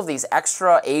all of these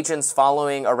extra agents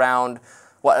following around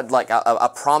like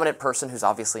a prominent person who's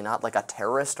obviously not like a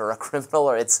terrorist or a criminal.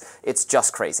 Or it's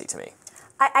just crazy to me.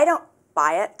 I don't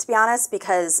buy it, to be honest,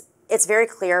 because it's very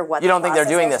clear what. You don't think they're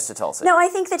doing this to Tulsi? No, I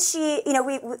think that she,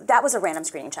 that was a random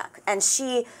screening check. And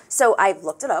so I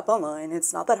looked it up online.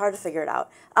 It's not that hard to figure it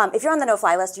out. If you're on the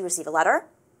no-fly list, you receive a letter,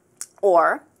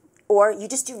 or you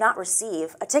just do not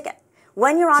receive a ticket.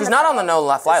 When you're on She's not on the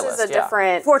no-fly list. This is a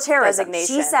different for terrorism.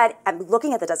 designation. She said, I'm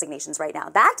looking at the designations right now.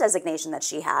 That designation that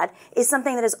she had is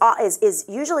something that is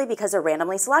usually because they're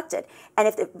randomly selected.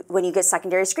 And when you get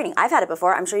secondary screening, I've had it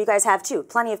before. I'm sure you guys have too.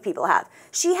 Plenty of people have.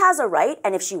 She has a right,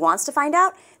 and if she wants to find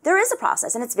out, there is a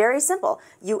process, and it's very simple.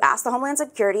 You ask the Homeland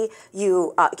Security,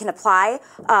 you can apply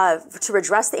to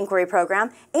redress the inquiry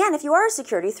program, and if you are a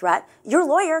security threat, your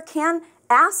lawyer can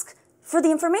ask for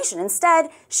the information. Instead,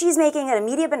 she's making it a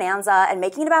media bonanza and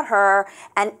making it about her,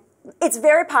 and it's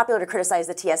very popular to criticize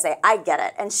the TSA. I get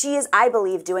it. And she is, I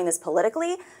believe, doing this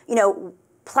politically. You know,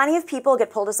 plenty of people get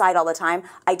pulled aside all the time.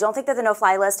 I don't think that the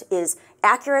no-fly list is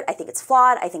accurate. I think it's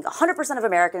flawed. I think 100% of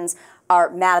Americans are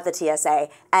mad at the TSA.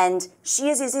 And she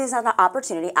is using this as an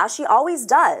opportunity, as she always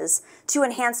does, to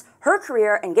enhance her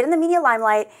career and get in the media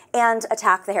limelight and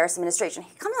attack the Harris administration.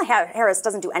 Kamala Harris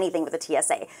doesn't do anything with the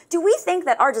TSA. Do we think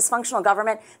that our dysfunctional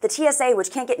government, the TSA, which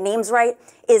can't get names right,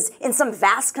 is in some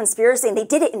vast conspiracy? And they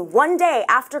did it in one day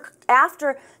after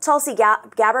Tulsi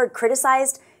Gabbard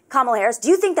criticized Kamala Harris. Do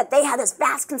you think that they had this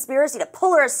vast conspiracy to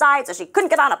pull her aside so she couldn't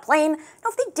get on a plane? No,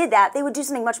 if they did that, they would do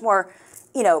something much more,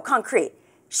 concrete.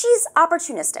 She's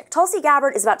opportunistic. Tulsi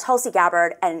Gabbard is about Tulsi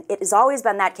Gabbard, and it has always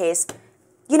been that case.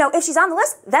 If she's on the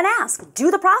list, then ask. Do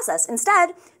the process.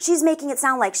 Instead, she's making it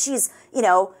sound like she's,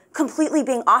 completely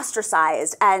being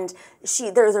ostracized, and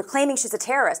they're claiming she's a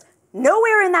terrorist.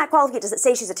 Nowhere in that qualification does it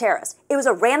say she's a terrorist. It was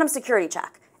a random security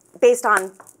check based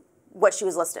on what she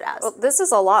was listed as. Well, this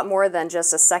is a lot more than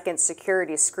just a second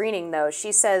security screening, though.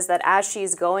 She says that as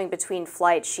she's going between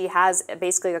flights, she has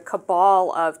basically a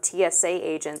cabal of TSA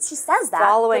agents. She says that,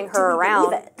 following her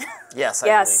around. Believe it?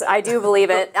 Yes, I do believe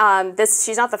it.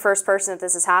 She's not the first person that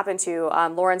this has happened to.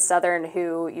 Lauren Southern,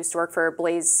 who used to work for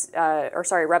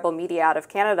Rebel Media out of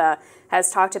Canada,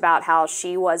 has talked about how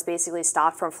she was basically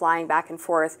stopped from flying back and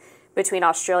forth between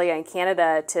Australia and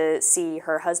Canada to see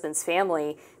her husband's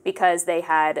family because they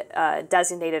had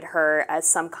designated her as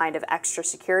some kind of extra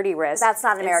security risk. That's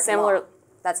not an American law.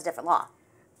 That's a different law.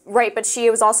 Right, but she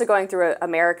was also going through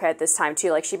America at this time,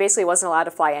 too. Like, she basically wasn't allowed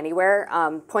to fly anywhere.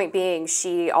 Point being,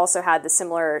 she also had the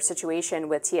similar situation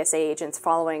with TSA agents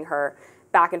following her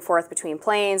back and forth between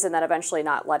planes and then eventually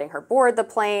not letting her board the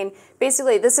plane.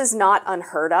 Basically, this is not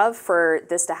unheard of for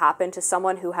this to happen to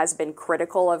someone who has been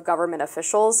critical of government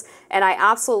officials. And I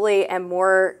absolutely am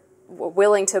more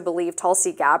willing to believe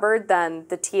Tulsi Gabbard than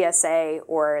the TSA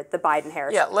or the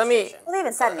Biden-Harris. Yeah, Well, they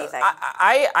haven't said anything.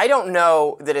 I don't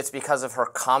know that it's because of her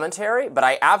commentary, but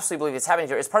I absolutely believe it's happening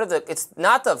here. It's part of it's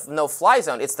not the no-fly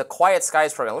zone, it's the Quiet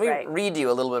Skies program. Let me read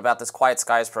you a little bit about this Quiet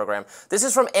Skies program. This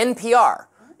is from NPR.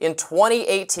 In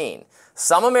 2018,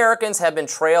 some Americans have been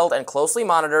trailed and closely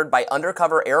monitored by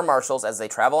undercover air marshals as they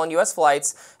travel on U.S.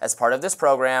 flights. As part of this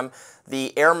program,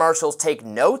 the air marshals take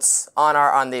notes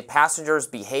on the passengers'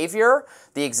 behavior.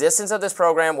 The existence of this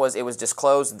program was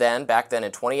disclosed back then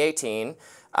in 2018.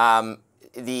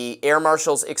 The air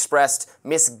marshals expressed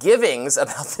misgivings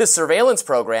about this surveillance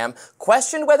program,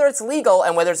 questioned whether it's legal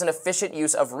and whether it's an efficient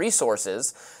use of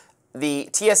resources. The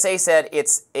TSA said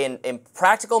it's an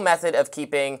impractical method of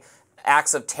keeping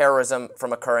acts of terrorism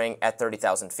from occurring at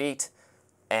 30,000 feet.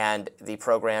 And the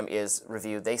program is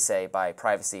reviewed, they say, by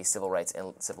privacy, civil rights,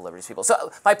 and civil liberties people.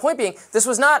 So my point being, this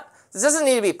doesn't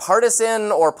need to be partisan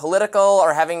or political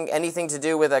or having anything to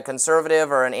do with a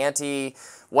conservative or an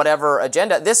anti-whatever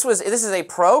agenda. This is a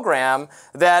program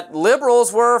that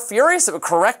liberals were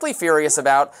correctly furious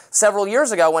about several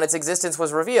years ago when its existence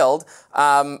was revealed.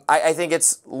 I think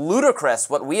it's ludicrous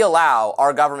what we allow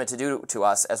our government to do to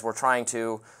us as we're trying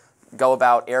to go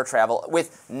about air travel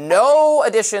with no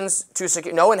additions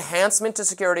to no enhancement to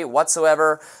security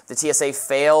whatsoever. The TSA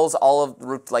fails all of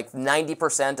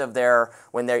 90% of their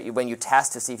when you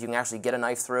test to see if you can actually get a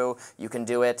knife through. You can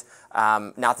do it.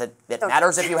 Not that it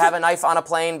matters if you have a knife on a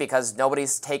plane because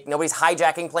nobody's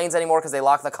hijacking planes anymore because they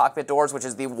lock the cockpit doors, which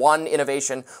is the one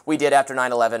innovation we did after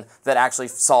 9/11 that actually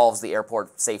solves the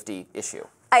airport safety issue.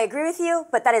 I agree with you,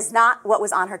 but that is not what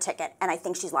was on her ticket, and I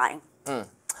think she's lying.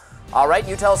 All right,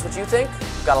 you tell us what you think.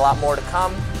 We've got a lot more to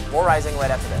come. More Rising right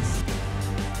after this.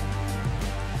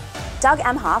 Doug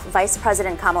Emhoff, Vice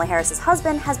President Kamala Harris's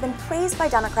husband, has been praised by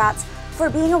Democrats for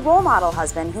being a role model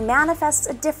husband who manifests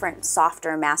a different,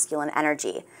 softer, masculine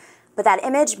energy. But that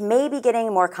image may be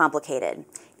getting more complicated.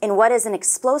 In what is an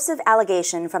explosive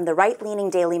allegation from the right-leaning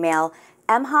Daily Mail,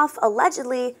 Emhoff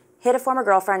allegedly hit a former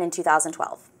girlfriend in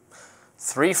 2012.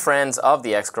 3 friends of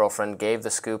the ex-girlfriend gave the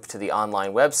scoop to the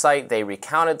online website. They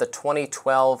recounted the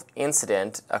 2012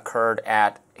 incident occurred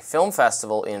at a film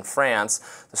festival in France.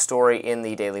 The story in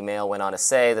the Daily Mail went on to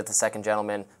say that the second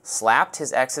gentleman slapped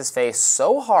his ex's face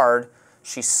so hard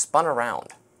she spun around.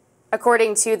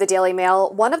 According to the Daily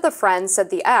Mail, one of the friends said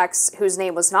the ex, whose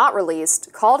name was not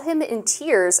released, called him in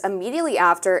tears immediately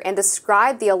after and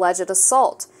described the alleged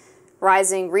assault.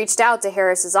 Rising reached out to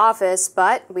Harris's office,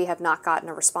 but we have not gotten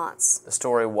a response. The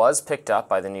story was picked up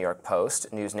by the New York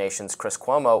Post. News Nation's Chris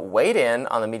Cuomo weighed in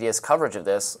on the media's coverage of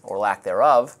this, or lack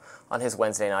thereof, on his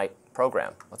Wednesday night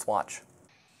program. Let's watch.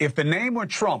 If the name were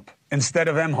Trump instead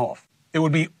of Emhoff, it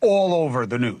would be all over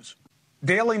the news.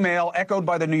 Daily Mail, echoed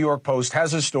by the New York Post,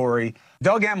 has a story.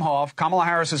 Doug Emhoff, Kamala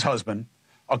Harris's husband,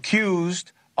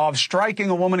 accused of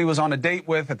striking a woman he was on a date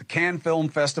with at the Cannes Film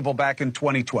Festival back in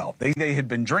 2012. They had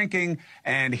been drinking,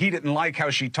 and he didn't like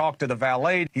how she talked to the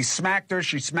valet. He smacked her.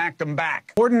 She smacked him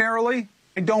back. Ordinarily,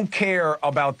 I don't care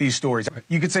about these stories.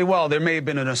 You could say, well, there may have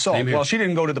been an assault. Maybe. Well, she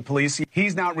didn't go to the police.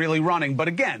 He's not really running. But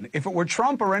again, if it were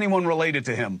Trump or anyone related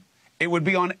to him, it would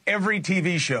be on every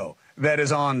TV show that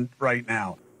is on right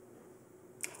now.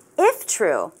 If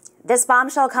true, this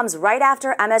bombshell comes right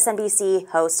after MSNBC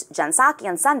host Jen Psaki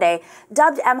on Sunday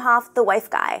dubbed Emhoff the wife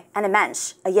guy, and a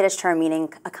mensch, a Yiddish term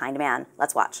meaning a kind man.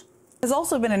 Let's watch. Has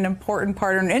also been an important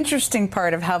part, or an interesting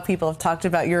part of how people have talked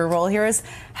about your role here, is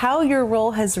how your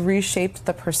role has reshaped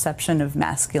the perception of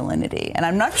masculinity. And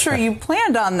I'm not sure you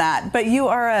planned on that, but you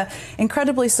are an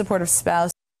incredibly supportive spouse.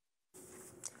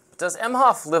 Does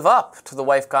Emhoff live up to the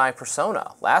wife guy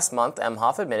persona? Last month,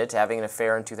 Emhoff admitted to having an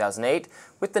affair in 2008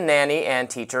 with the nanny and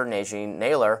teacher Najin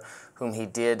Naylor, whom he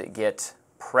did get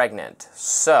pregnant.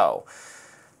 So,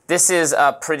 this is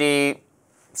a pretty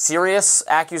serious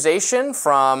accusation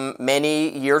from many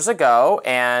years ago,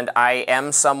 and I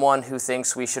am someone who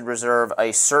thinks we should reserve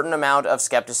a certain amount of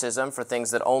skepticism for things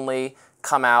that only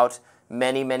come out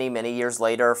many, many, many years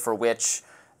later, for which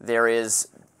there is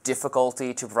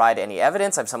difficulty to provide any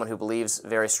evidence. I'm someone who believes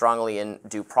very strongly in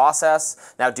due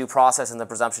process. Now, due process and the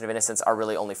presumption of innocence are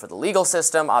really only for the legal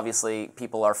system. Obviously,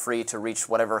 people are free to reach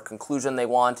whatever conclusion they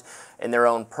want in their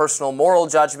own personal moral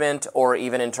judgment, or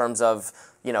even in terms of,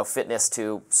 you know, fitness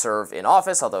to serve in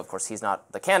office, although, of course, he's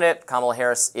not the candidate. Kamala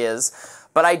Harris is.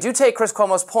 But I do take Chris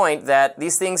Cuomo's point that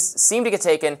these things seem to get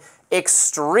taken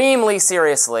extremely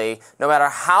seriously, no matter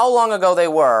how long ago they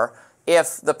were,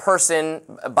 if the person,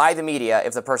 by the media,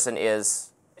 if the person is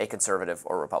a conservative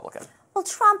or Republican. Well,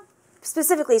 Trump,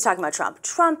 specifically he's talking about Trump.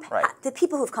 Trump, right. The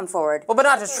people who've come forward. Well, but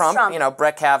not just Trump, you know,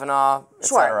 Brett Kavanaugh,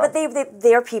 Sure, but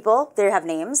they are people, they have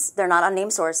names, they're not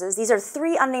unnamed sources. These are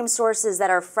 3 unnamed sources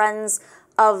that are friends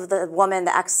of the woman,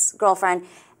 the ex-girlfriend.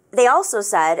 They also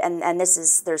said, and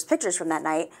there's pictures from that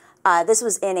night, this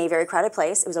was in a very crowded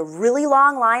place. It was a really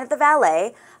long line at the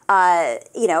valet.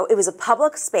 You know, it was a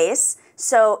public space.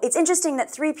 So it's interesting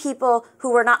that 3 people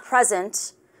who were not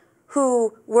present,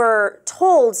 who were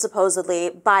told supposedly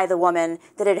by the woman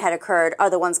that it had occurred, are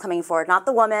the ones coming forward. Not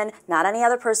the woman, not any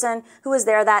other person who was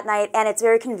there that night. And it's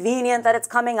very convenient that it's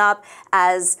coming up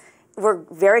as we're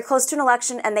very close to an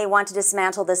election and they want to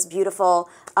dismantle this beautiful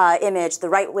image, the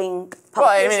right-wing publication. Well,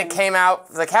 I mean, it came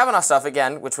out, the Kavanaugh stuff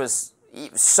again, which was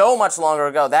so much longer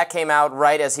ago, that came out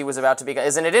right as he was about to become.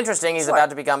 Isn't it interesting? He's about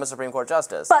to become a Supreme Court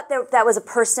justice. But that was a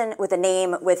person with a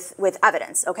name with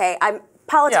evidence. Okay,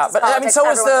 politics. Yeah, but politics,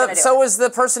 I mean, so was the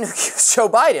person who accused Joe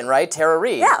Biden, right? Tara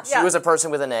Reid. Yeah, she was a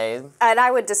person with a name. And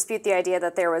I would dispute the idea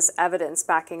that there was evidence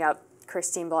backing up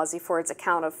Christine Blasey Ford's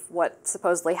account of what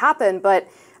supposedly happened. But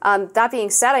that being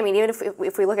said, I mean, even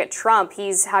if we look at Trump,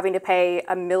 he's having to pay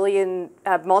a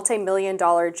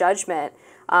multi-million-dollar judgment.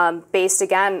 Based,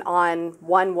 again, on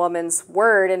one woman's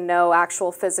word and no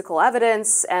actual physical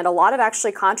evidence, and a lot of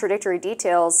actually contradictory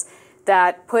details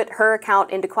that put her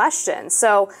account into question.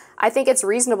 So I think it's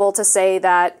reasonable to say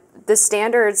that the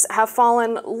standards have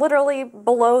fallen literally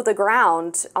below the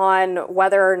ground on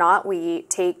whether or not we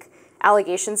take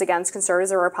allegations against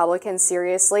conservatives or Republicans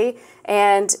seriously.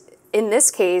 And in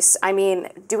this case, I mean,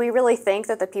 do we really think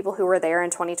that the people who were there in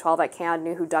 2012 at Cannes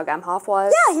knew who Doug Emhoff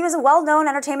was? Yeah, he was a well-known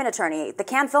entertainment attorney. The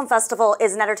Cannes Film Festival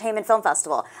is an entertainment film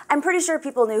festival. I'm pretty sure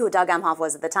people knew who Doug Emhoff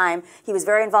was at the time. He was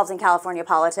very involved in California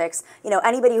politics. You know,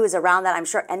 anybody who was around that, I'm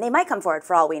sure, and they might come forward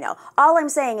for all we know. All I'm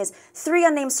saying is 3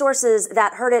 unnamed sources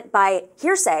that heard it by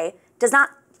hearsay does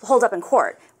not hold up in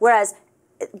court, whereas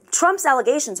Trump's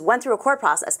allegations went through a court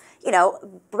process. You know,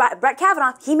 Brett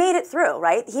Kavanaugh, he made it through,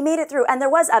 right? He made it through, and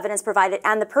there was evidence provided,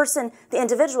 and the person, the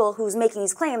individual who's making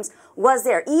these claims was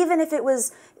there, even if it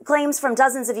was claims from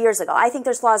dozens of years ago. I think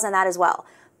there's flaws in that as well.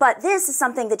 But this is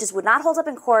something that just would not hold up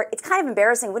in court. It's kind of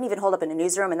embarrassing, wouldn't even hold up in a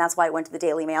newsroom, and that's why it went to the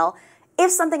Daily Mail.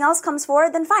 If something else comes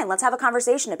forward, then fine, let's have a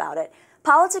conversation about it.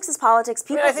 Politics is politics.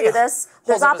 People do this.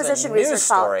 There's opposition research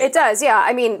politics. It does, yeah.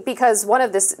 I mean, because one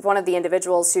of the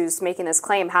individuals who's making this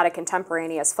claim had a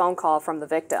contemporaneous phone call from the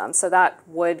victim, so that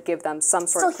would give them some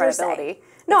sort of credibility.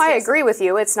 No, I agree with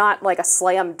you. It's not like a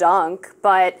slam dunk,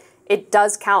 but it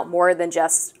does count more than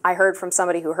just, I heard from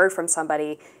somebody who heard from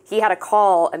somebody. He had a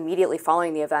call immediately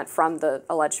following the event from the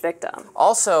alleged victim.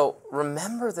 Also,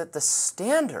 remember that the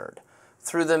standard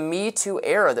through the Me Too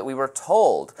era that we were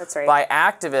told by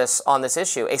activists on this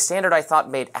issue, a standard I thought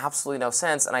made absolutely no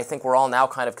sense, and I think we're all now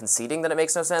kind of conceding that it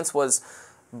makes no sense, was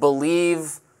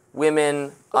believe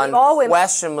women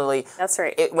unquestionably. That's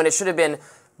right. When it should have been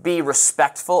be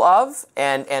respectful of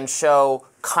and show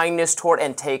kindness toward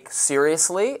and take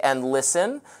seriously and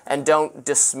listen and don't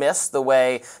dismiss the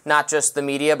way not just the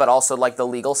media but also like the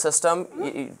legal system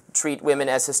you treat women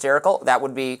as hysterical.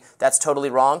 That's totally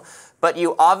wrong. But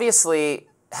you obviously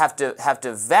have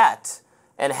to vet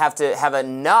and have to have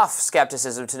enough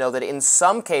skepticism to know that in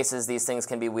some cases these things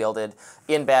can be wielded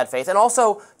in bad faith. And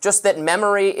also just that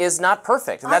memory is not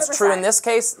perfect. And that's 100%. true in this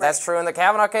case, that's true in the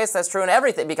Kavanaugh case, that's true in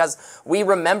everything, because we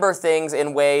remember things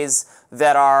in ways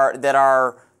that are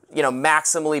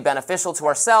maximally beneficial to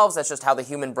ourselves. That's just how the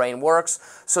human brain works.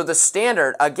 So the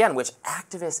standard, again, which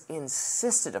activists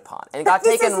insisted upon and got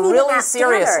taken really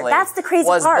seriously, that's the crazy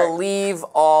was part. Believe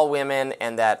all women,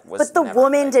 and that was But the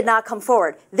woman did not come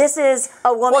forward. This is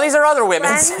a woman. Well, these are other women.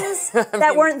 Friends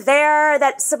that weren't there,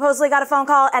 that supposedly got a phone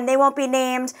call, and they won't be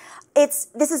named. This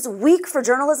is weak for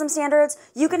journalism standards.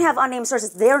 You can have unnamed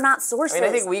sources. They're not sources. I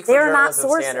think weak for journalism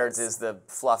standards is the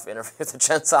fluff interview that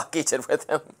Jen Psaki did with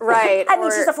him. Right. I mean,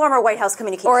 she's a former White House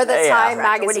communications. Or the Time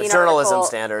magazine journalism article.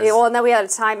 standards. Well, and then we had a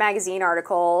Time magazine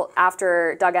article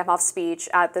after Doug Emhoff's speech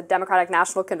at the Democratic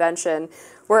National Convention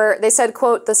where they said,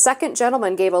 quote, "The second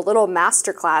gentleman gave a little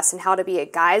masterclass in how to be a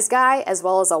guy's guy as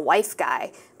well as a wife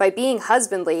guy. By being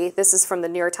husbandly," this is from the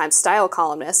New York Times style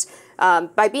columnist,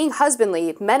 "by being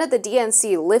husbandly, men at the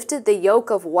DNC lifted the yoke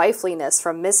of wifeliness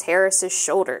from Miss Harris's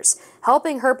shoulders,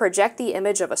 helping her project the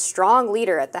image of a strong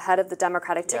leader at the head of the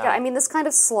Democratic ticket." I mean, this kind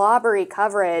of slobbery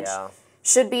coverage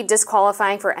should be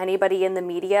disqualifying for anybody in the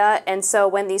media. And so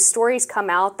when these stories come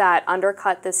out that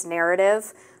undercut this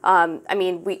narrative,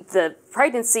 the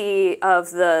pregnancy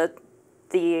of the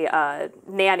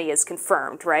nanny is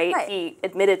confirmed, right? He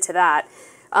admitted to that.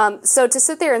 So to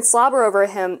sit there and slobber over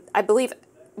him, I believe,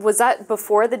 was that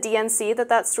before the DNC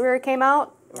that story came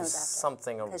out? No,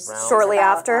 something around shortly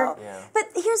after. Yeah. But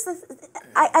here's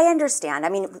I understand. I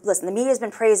mean, listen, the media's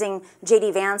been praising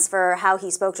J.D. Vance for how he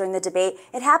spoke during the debate.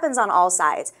 It happens on all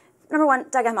sides. Number one,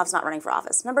 Doug Emhoff's not running for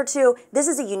office. Number two, this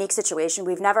is a unique situation.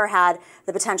 We've never had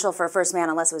the potential for a first man,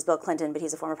 unless it was Bill Clinton, but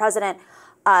he's a former president.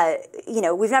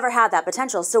 We've never had that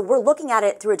potential. So we're looking at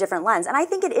it through a different lens. And I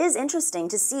think it is interesting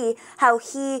to see how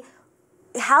he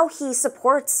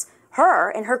supports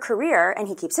her in her career, and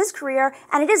he keeps his career,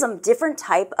 and it is a different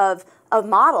type of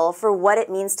model for what it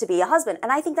means to be a husband.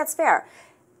 And I think that's fair.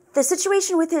 The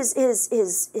situation with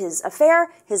his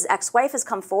affair, his ex-wife has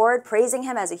come forward praising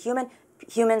him as a human.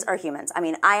 Humans are humans. I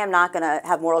mean, I am not going to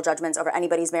have moral judgments over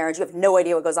anybody's marriage. You have no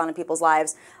idea what goes on in people's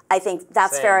lives. I think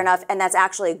that's fair enough, and that's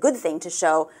actually a good thing to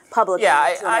show publicly.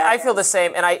 Yeah, I feel the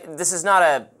same, and this is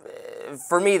not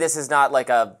for me, this is not like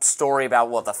a story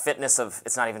about, the fitness of,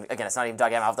 it's not even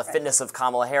Doug Emhoff, the fitness of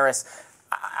Kamala Harris.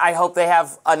 I hope they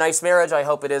have a nice marriage. I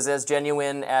hope it is as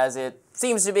genuine as it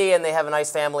seems to be, and they have a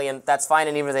nice family, and that's fine.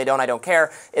 And even if they don't, I don't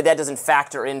care. That doesn't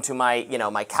factor into my,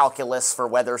 my calculus for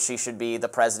whether she should be the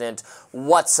president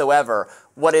whatsoever.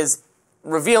 What is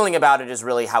revealing about it is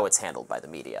really how it's handled by the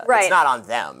media. Right. It's not on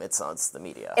them. It's the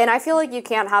media. And I feel like you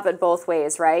can't have it both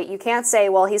ways, right? You can't say,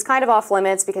 well, he's kind of off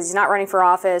limits because he's not running for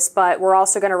office, but we're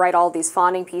also going to write all these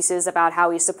fawning pieces about how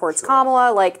he supports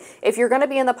Kamala. Like, if you're going to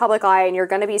be in the public eye and you're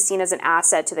going to be seen as an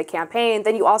asset to the campaign,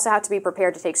 then you also have to be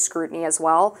prepared to take scrutiny as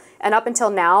well. And up until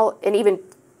now, and even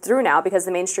through now, because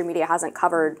the mainstream media hasn't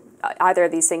covered either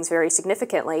of these things very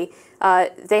significantly,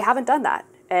 they haven't done that.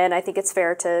 And I think it's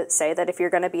fair to say that if you're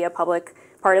going to be a public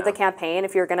part of the campaign,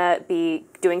 if you're going to be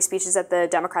doing speeches at the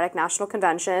Democratic National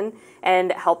Convention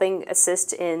and helping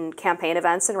assist in campaign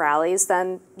events and rallies,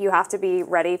 then you have to be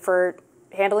ready for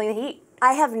handling the heat.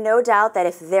 I have no doubt that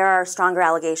if there are stronger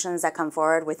allegations that come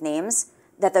forward with names,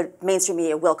 that the mainstream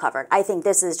media will cover it. I think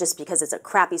this is just because it's a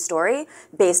crappy story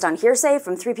based on hearsay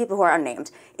from three people who are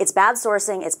unnamed. It's bad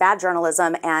sourcing, it's bad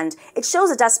journalism, and it shows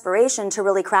a desperation to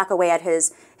really crack away at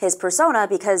his persona,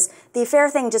 because the affair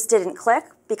thing just didn't click,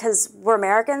 because we're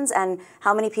Americans, and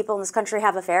how many people in this country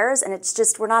have affairs, and it's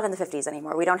just, we're not in the 50s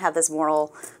anymore. We don't have this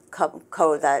moral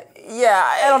code that. Yeah,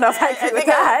 I don't know if I agree with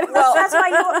that. Well, that's why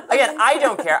you. Again, I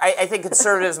don't care. I think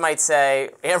conservatives might say,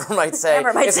 Amber might say,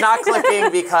 it's not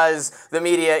clicking because the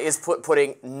media is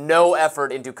putting no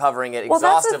effort into covering it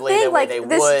exhaustively the way they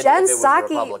would if it was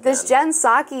Republican. This Jen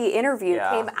Psaki interview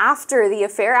came after the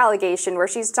affair allegation where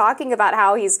she's talking about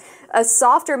how he's a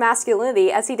softer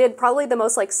masculinity, as he did probably the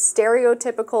most like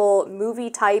stereotypical movie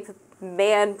type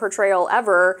man portrayal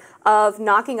ever of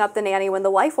knocking up the nanny when the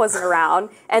wife wasn't around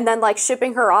and then like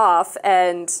shipping her off,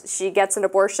 and she gets an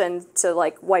abortion to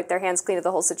like wipe their hands clean of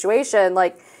the whole situation.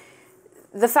 Like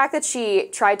the fact that she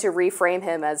tried to reframe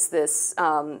him as this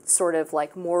sort of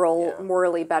like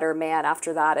morally better man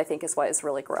after that, I think is what is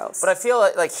really gross. But I feel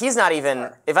like he's not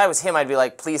even, if I was him, I'd be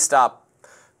like, please stop,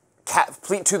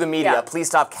 to the media, please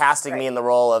stop casting me in the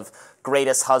role of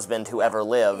greatest husband who ever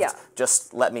lived.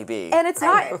 Just let me be. And it's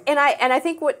not, and I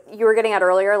think what you were getting at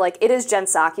earlier, like it is Jen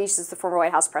Psaki, she's the former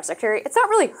White House press secretary. It's not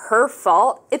really her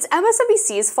fault. It's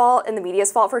MSNBC's fault and the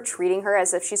media's fault for treating her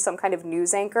as if she's some kind of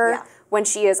news anchor when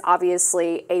she is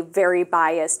obviously a very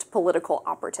biased political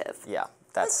operative. Yeah.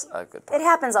 That's a good point. It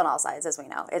happens on all sides, as we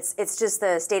know. It's just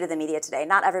the state of the media today.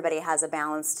 Not everybody has a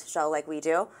balanced show like we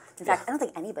do. In fact, I don't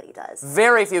think anybody does.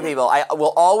 Very few people. I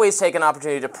will always take an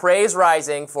opportunity to praise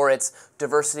Rising for its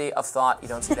diversity of thought. You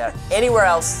don't see that anywhere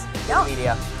else in the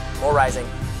media. More Rising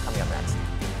coming up next.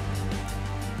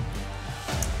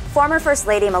 Former First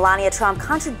Lady Melania Trump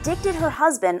contradicted her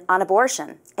husband on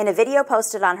abortion. In a video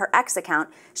posted on her X account,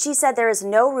 she said there is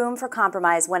no room for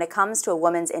compromise when it comes to a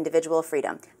woman's individual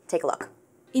freedom. Take a look.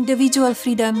 Individual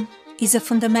freedom is a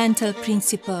fundamental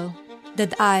principle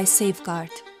that I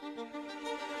safeguard.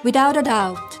 Without a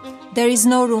doubt, there is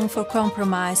no room for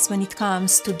compromise when it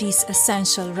comes to this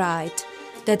essential right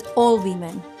that all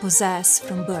women possess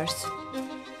from birth: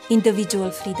 individual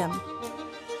freedom.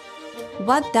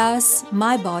 What does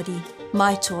my body,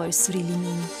 my choice really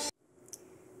mean?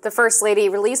 The First Lady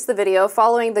released the video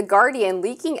following The Guardian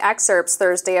leaking excerpts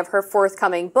Thursday of her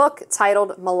forthcoming book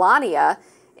titled Melania,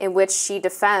 in which she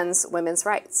defends women's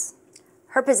rights.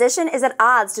 Her position is at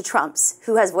odds to Trump's,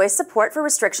 who has voiced support for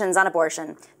restrictions on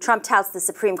abortion. Trump touts the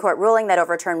Supreme Court ruling that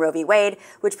overturned Roe v. Wade,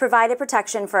 which provided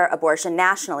protection for abortion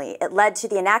nationally. It led to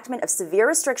the enactment of severe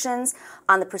restrictions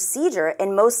on the procedure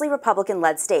in mostly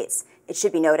Republican-led states. It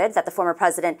should be noted that the former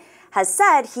president has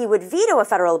said he would veto a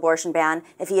federal abortion ban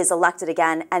if he is elected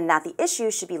again, and that the issue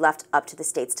should be left up to the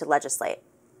states to legislate.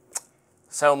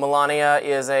 So Melania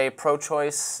is a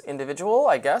pro-choice individual,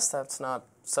 I guess. That's not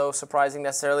so surprising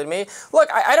necessarily to me. Look,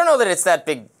 I don't know that it's that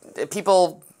big.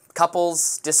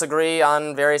 Couples disagree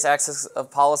on various axes of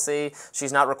policy.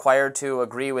 She's not required to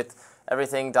agree with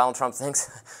everything Donald Trump thinks.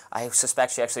 I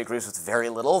suspect she actually agrees with very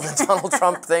little that Donald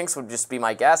Trump thinks, would just be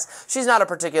my guess. She's not a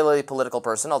particularly political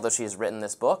person, although she has written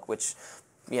this book, which,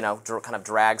 you know, kind of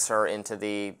drags her into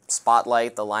the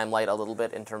spotlight, the limelight a little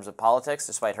bit in terms of politics,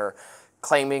 despite her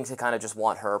claiming to kind of just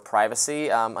want her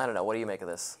privacy. I don't know. What do you make of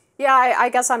this? Yeah, I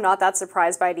guess I'm not that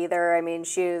surprised by it either. I mean,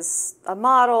 she's a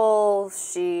model.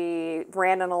 She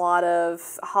ran in a lot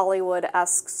of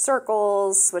Hollywood-esque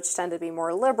circles, which tend to be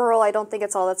more liberal. I don't think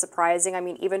it's all that surprising. I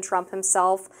mean, even Trump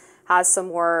himself has some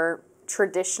more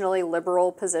traditionally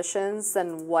liberal positions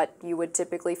than what you would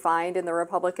typically find in the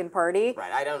Republican Party.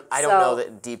 Right. I don't know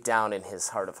that deep down in his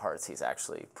heart of hearts he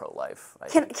actually pro-life.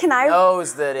 He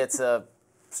knows that it's a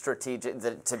strategic,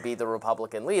 that to be the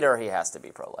Republican leader, he has to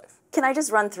be pro-life. Can I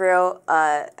just run through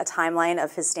a timeline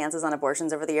of his stances on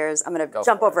abortions over the years? I'm going to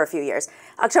jump over a few years.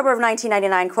 October of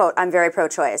 1999, quote, I'm very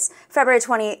pro-choice. February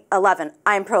 2011,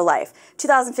 I'm pro-life.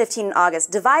 2015,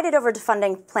 August, divided over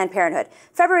defunding Planned Parenthood.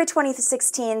 February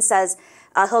 2016 says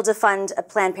he'll defund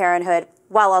Planned Parenthood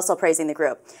while also praising the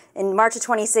group. In March of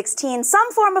 2016,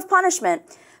 some form of punishment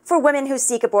for women who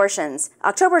seek abortions.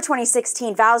 October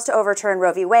 2016, vows to overturn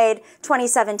Roe v. Wade.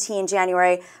 2017,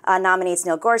 January, nominates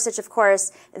Neil Gorsuch, of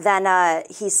course. Then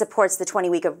he supports the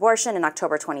 20-week abortion in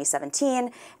October 2017.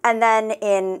 And then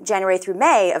in January through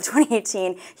May of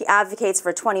 2018, he advocates for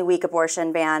a 20-week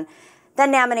abortion ban. Then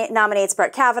nominates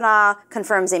Brett Kavanaugh,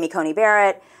 confirms Amy Coney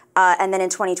Barrett. And then in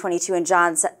 2022,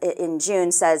 in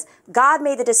June, says, God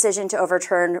made the decision to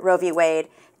overturn Roe v. Wade.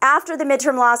 After the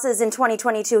midterm losses in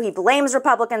 2022, he blames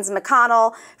Republicans and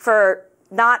McConnell for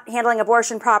not handling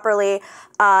abortion properly.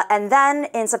 And then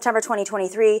in September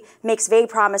 2023, makes vague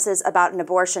promises about an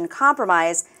abortion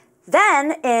compromise.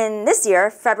 Then in this year,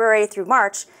 February through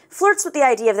March, flirts with the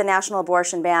idea of the national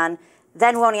abortion ban,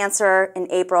 then won't answer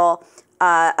in April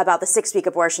about the 6-week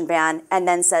abortion ban, and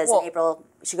then says in April,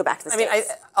 we should go back to the States. I mean,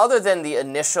 other than the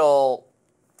initial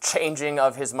changing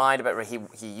of his mind about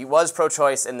he was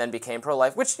pro-choice and then became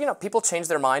pro-life, which, you know, people change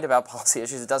their mind about policy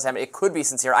issues. It does happen. It could be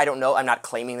sincere. I don't know. I'm not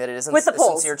claiming that it isn't a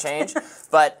sincere change.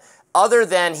 But other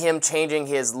than him changing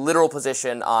his literal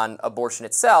position on abortion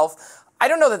itself, I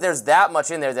don't know that there's that much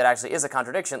in there that actually is a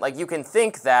contradiction. Like, you can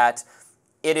think that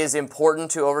it is important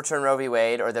to overturn Roe v.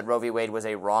 Wade, or that Roe v. Wade was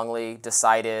a wrongly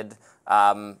decided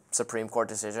Supreme Court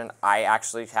decision. I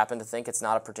actually happen to think it's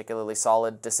not a particularly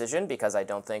solid decision because I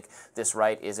don't think this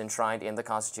right is enshrined in the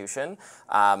Constitution.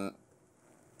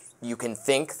 You can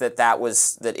think that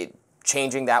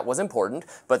changing that was important,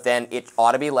 but then it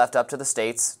ought to be left up to the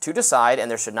states to decide, and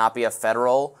there should not be a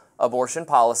federal abortion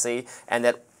policy, and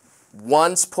that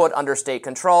once put under state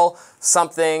control,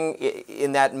 something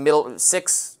in that middle,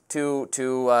 6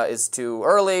 is too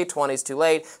early, 20 is too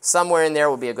late. Somewhere in there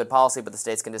will be a good policy, but the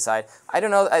states can decide. I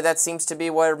don't know. That seems to be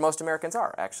where most Americans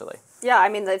are, actually. Yeah, I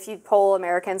mean, if you poll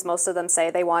Americans, most of them say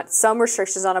they want some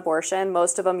restrictions on abortion.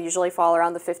 Most of them usually fall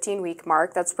around the 15-week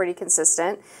mark. That's pretty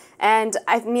consistent. And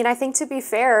I mean, I think to be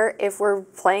fair, if we're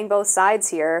playing both sides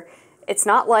here, it's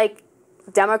not like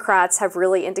Democrats have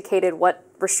really indicated what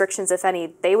restrictions, if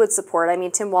any, they would support. I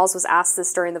mean, Tim Walz was asked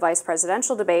this during the vice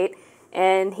presidential debate,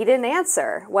 and he didn't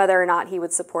answer whether or not he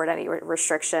would support any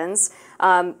restrictions.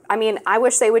 I mean, I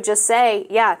wish they would just say,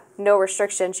 yeah, no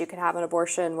restrictions. You can have an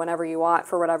abortion whenever you want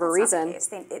for whatever reason.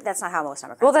 That's not how most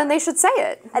Democrats Well, then they should say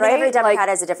it, I think every Democrat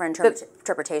has a different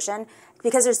interpretation,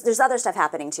 because there's other stuff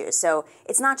happening too. So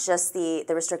it's not just the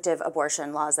restrictive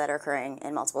abortion laws that are occurring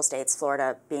in multiple states,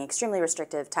 Florida being extremely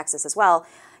restrictive, Texas as well.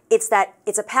 It's that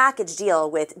it's a package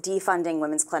deal with defunding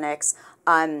women's clinics.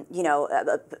 Planned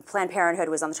Parenthood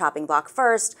was on the chopping block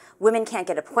first. Women can't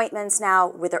get appointments now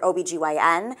with their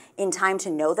OBGYN in time to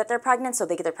know that they're pregnant, so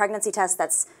they get their pregnancy test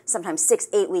that's sometimes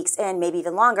 6-8 weeks in, maybe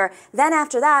even longer. Then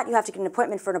after that, you have to get an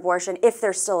appointment for an abortion if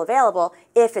they're still available,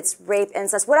 if it's rape,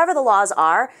 incest, whatever the laws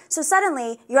are. So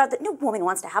suddenly, no woman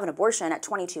wants to have an abortion at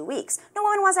 22 weeks. No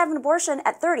woman wants to have an abortion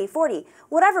at 30, 40,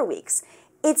 whatever weeks.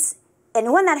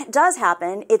 And when that does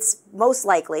happen, it's most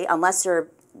likely, unless you're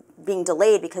being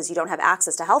delayed because you don't have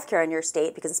access to health care in your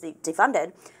state because it's being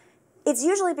defunded, it's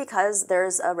usually because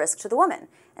there's a risk to the woman.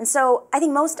 And so I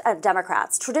think most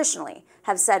Democrats traditionally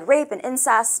have said rape and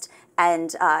incest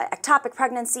and ectopic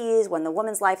pregnancies, when the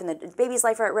woman's life and the baby's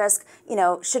life are at risk,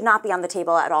 should not be on the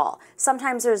table at all.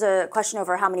 Sometimes there's a question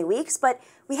over how many weeks, but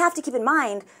we have to keep in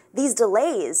mind these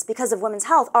delays because of women's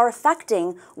health are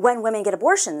affecting when women get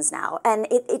abortions now. And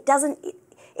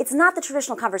it's not the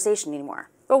traditional conversation anymore.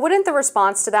 But wouldn't the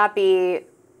response to that be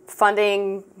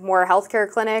funding more healthcare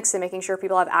clinics and making sure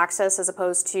people have access, as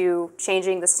opposed to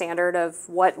changing the standard of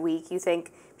what week you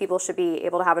think people should be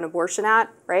able to have an abortion at,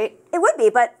 right? It would be,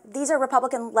 but these are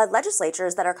Republican-led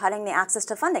legislatures that are cutting the access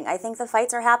to funding. I think the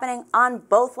fights are happening on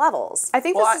both levels. I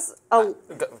think Go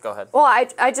ahead. Well,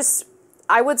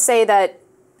 I would say that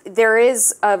there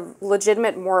is a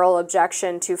legitimate moral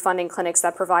objection to funding clinics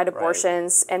that provide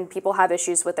abortions, and people have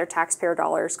issues with their taxpayer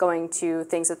dollars going to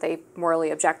things that they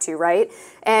morally object to, right?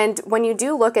 And when you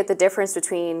do look at the difference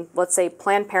between, let's say,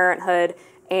 Planned Parenthood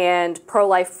and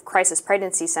pro-life crisis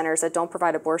pregnancy centers that don't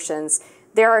provide abortions,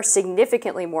 there are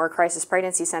significantly more crisis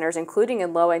pregnancy centers, including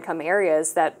in low-income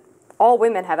areas, that all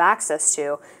women have access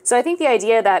to. So I think the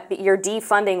idea that you're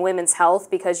defunding women's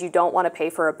health because you don't want to pay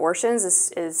for abortions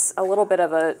is a little bit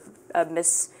of a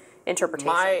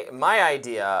misinterpretation. My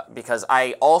idea, because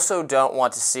I also don't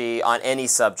want to see on any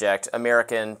subject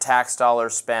American tax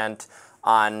dollars spent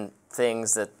on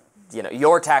things that,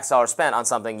 your tax dollars spent on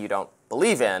something you don't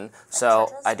believe in. So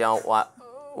churches? I don't want.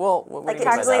 Well, what do you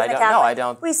mean by that? I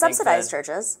don't. We subsidize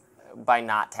churches by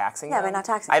not taxing them. Yeah, by not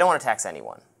taxing. I don't want to tax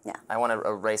anyone. Yeah. I want to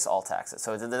erase all taxes.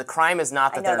 So the crime is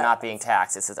not that they're not being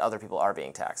taxed; it's that other people are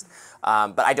being taxed.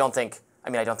 But I don't think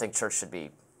church should be.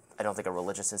 I don't think a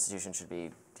religious institution should be,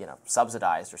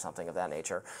 subsidized or something of that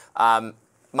nature.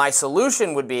 My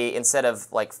solution would be, instead of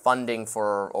funding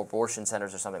for abortion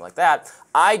centers or something like that,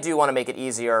 I do want to make it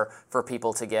easier for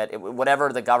people to get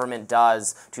whatever the government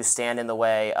does to stand in the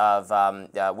way of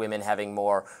women having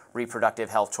more reproductive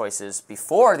health choices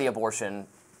before the abortion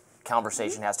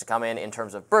conversation has to come in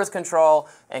terms of birth control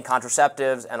and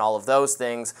contraceptives and all of those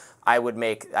things. I would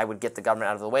get the government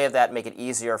out of the way of that, make it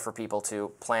easier for people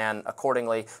to plan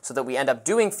accordingly so that we end up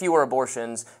doing fewer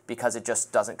abortions because it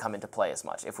just doesn't come into play as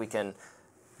much. If we can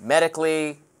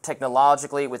medically,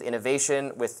 technologically, with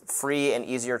innovation, with free and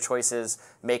easier choices,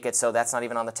 make it so that's not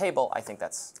even on the table, I think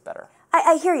that's better.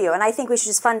 I hear you, and I think we should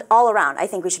just fund all around. I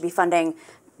think we should be funding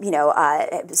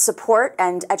support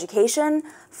and education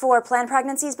for planned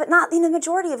pregnancies, but not, the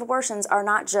majority of abortions are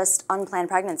not just unplanned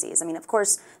pregnancies. I mean, of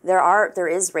course, there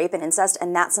is rape and incest,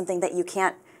 and that's something that you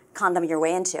can't condom your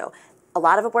way into. A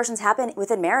lot of abortions happen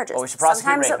within marriages. Well, we should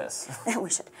prosecute rapists. We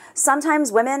should.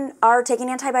 Sometimes women are taking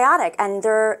antibiotic and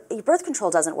their birth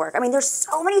control doesn't work. I mean, there's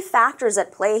so many factors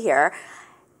at play here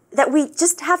that we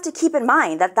just have to keep in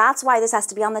mind that that's why this has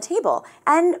to be on the table.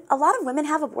 And a lot of women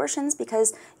have abortions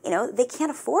because, they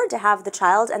can't afford to have the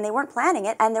child and they weren't planning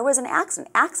it and there was an accident.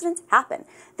 Accidents happen.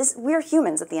 We're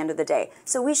humans at the end of the day.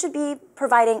 So we should be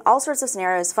providing all sorts of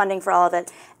scenarios, funding for all of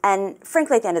it. And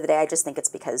frankly, at the end of the day, I just think it's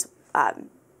because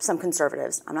some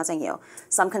conservatives, I'm not saying you,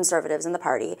 some conservatives in the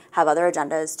party have other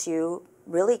agendas to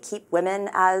really keep women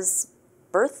as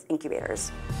birth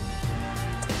incubators.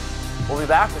 We'll be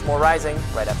back with more Rising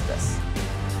right after this.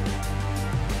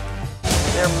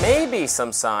 There may be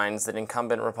some signs that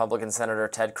incumbent Republican Senator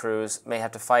Ted Cruz may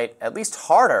have to fight at least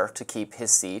harder to keep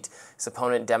his seat. His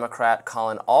opponent, Democrat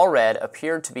Colin Allred,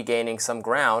 appeared to be gaining some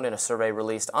ground in a survey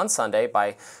released on Sunday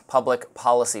by public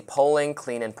policy polling,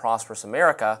 Clean and Prosperous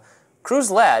America.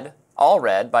 Cruz led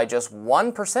Allred by just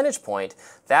 1 percentage point.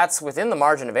 That's within the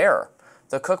margin of error.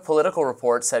 The Cook Political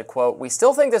Report said, quote, "We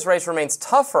still think this race remains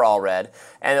tough for Allred,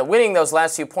 and that winning those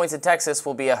last few points in Texas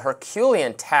will be a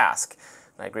Herculean task."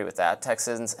 And I agree with that.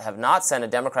 Texans have not sent a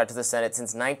Democrat to the Senate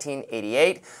since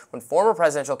 1988, when former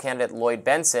presidential candidate Lloyd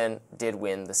Bentsen did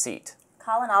win the seat.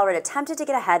 Colin Allred attempted to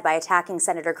get ahead by attacking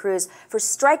Senator Cruz for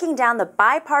striking down the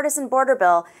bipartisan border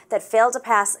bill that failed to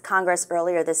pass Congress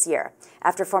earlier this year,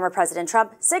 after former President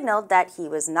Trump signaled that he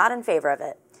was not in favor of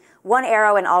it. One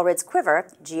arrow in Allred's quiver,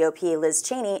 GOP Liz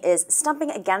Cheney is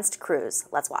stumping against Cruz.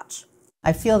 Let's watch.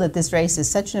 I feel that this race is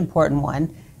such an important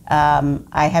one.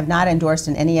 I have not endorsed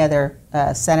in any other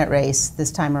Senate race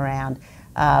this time around,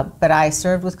 but I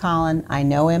served with Colin. I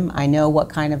know him. I know what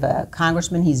kind of a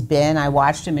congressman he's been. I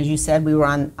watched him. As you said, we were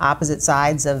on opposite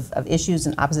sides of issues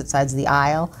and opposite sides of the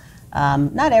aisle.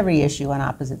 Not every issue on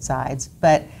opposite sides,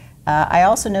 but I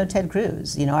also know Ted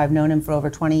Cruz. I've known him for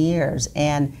over 20 years,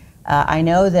 and I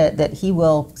know that he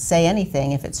will say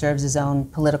anything if it serves his own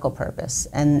political purpose.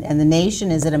 And the nation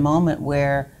is at a moment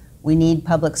where we need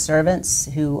public servants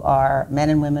who are men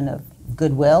and women of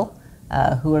goodwill,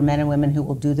 who are men and women who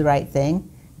will do the right thing.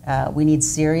 We need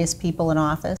serious people in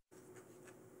office.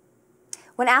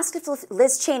 When asked if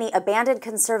Liz Cheney abandoned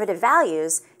conservative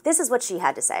values, this is what she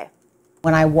had to say.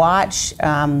 When I watch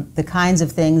the kinds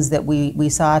of things that we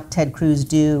saw Ted Cruz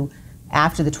do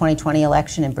after the 2020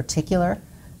 election in particular,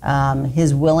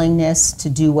 his willingness to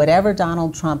do whatever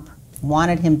Donald Trump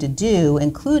wanted him to do,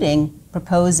 including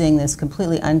proposing this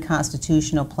completely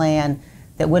unconstitutional plan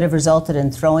that would have resulted in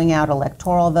throwing out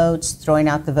electoral votes, throwing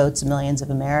out the votes of millions of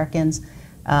Americans,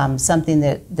 something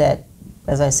that,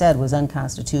 as I said, was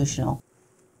unconstitutional.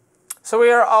 So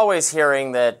we are always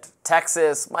hearing that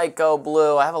Texas might go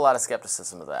blue. I have a lot of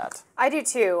skepticism of that. I do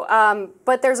too,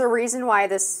 but there's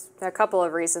a couple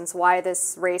of reasons why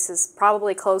this race is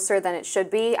probably closer than it should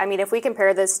be. I mean, if we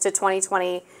compare this to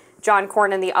 2020, John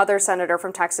Cornyn, the other senator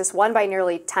from Texas, won by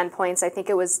nearly 10 points. I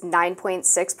think it was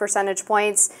 9.6 percentage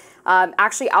points,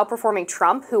 actually outperforming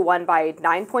Trump, who won by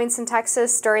 9 points in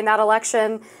Texas during that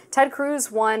election. Ted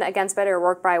Cruz won against Beto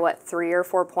O'Rourke by, 3 or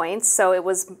 4 points? So it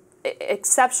was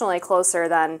exceptionally closer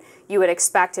than you would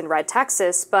expect in red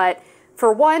Texas. But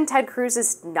for one, Ted Cruz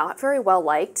is not very well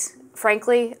liked,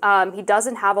 frankly. He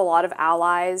doesn't have a lot of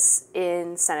allies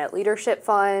in Senate Leadership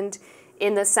Fund,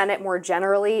 in the Senate more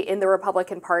generally, in the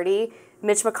Republican Party.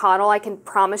 Mitch McConnell, I can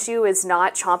promise you, is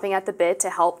not chomping at the bit to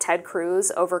help Ted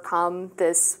Cruz overcome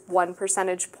this 1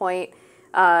 percentage point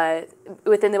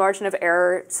within the margin of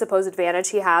error supposed advantage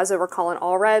he has over Colin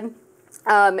Allred.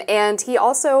 And he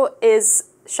also is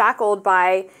shackled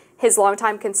by his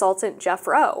longtime consultant, Jeff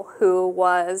Rowe, who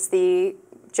was the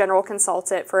general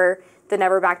consultant for the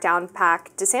Never Back Down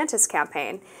PAC DeSantis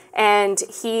campaign. And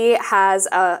he has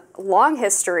a long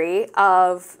history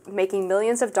of making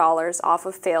millions of dollars off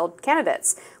of failed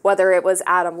candidates, whether it was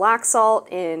Adam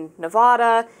Laxalt in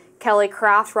Nevada, Kelly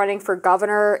Craft running for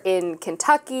governor in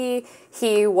Kentucky.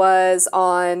 He was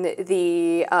on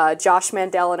the Josh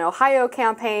Mandel in Ohio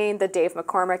campaign, the Dave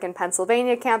McCormick in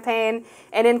Pennsylvania campaign.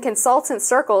 And in consultant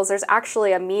circles, there's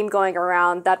actually a meme going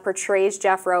around that portrays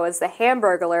Jeff Rowe as the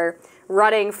Hamburglar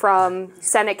running from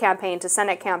Senate campaign to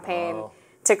Senate campaign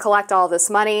to collect all this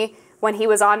money. When he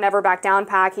was on Never Back Down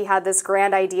PAC, he had this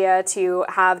grand idea to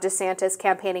have DeSantis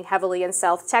campaigning heavily in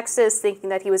South Texas, thinking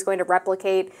that he was going to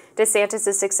replicate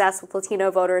DeSantis' success with Latino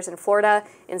voters in Florida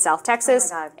in South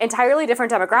Texas. Entirely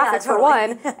different demographic, for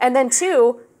one. And then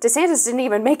two, DeSantis didn't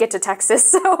even make it to Texas.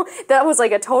 So that was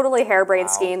like a totally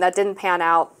harebrained scheme that didn't pan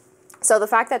out. So the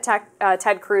fact that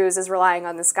Ted Cruz is relying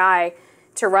on this guy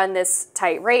to run this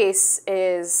tight race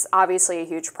is obviously a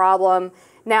huge problem.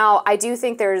 Now, I do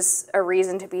think there's a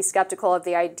reason to be skeptical of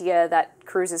the idea that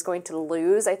Cruz is going to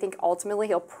lose. I think ultimately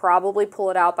he'll probably pull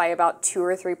it out by about 2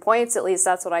 or 3 points. At least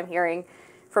that's what I'm hearing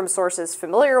from sources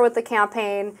familiar with the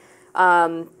campaign.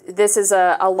 This is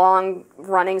a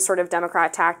long-running sort of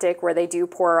Democrat tactic where they do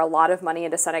pour a lot of money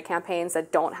into Senate campaigns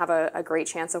that don't have a great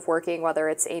chance of working, whether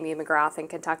it's Amy McGrath in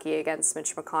Kentucky against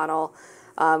Mitch McConnell,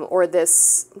 or the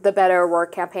Beto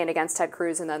O'Rourke campaign against Ted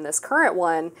Cruz, and then this current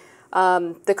one.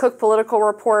 The Cook Political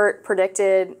Report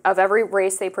predicted, of every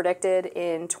race they predicted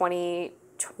in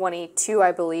 2022,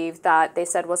 I believe, that they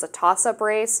said was a toss-up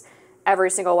race,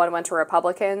 every single one went to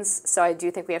Republicans. So I do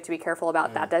think we have to be careful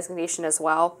about that designation as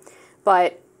well.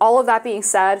 But all of that being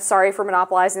said, sorry for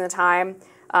monopolizing the time.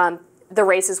 The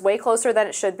race is way closer than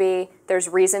it should be. There's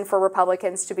reason for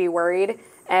Republicans to be worried,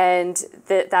 and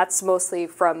that's mostly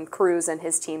from Cruz and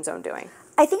his team's own doing.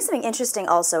 I think something interesting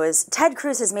also is Ted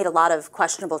Cruz has made a lot of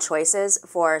questionable choices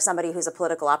for somebody who's a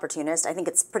political opportunist. I think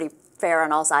it's pretty fair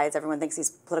on all sides. Everyone thinks he's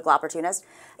a political opportunist.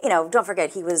 You know, don't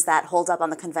forget, he was that holdup on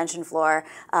the convention floor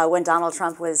when Donald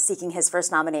Trump was seeking his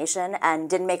first nomination and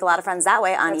didn't make a lot of friends that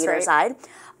way on either side.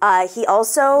 He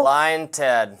also... Lying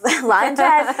Ted. Lying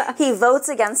Ted. He votes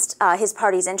against his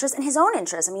party's interests and his own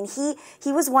interests. I mean,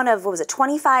 he was one of,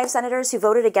 25 senators who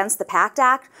voted against the PACT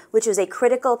Act, which was a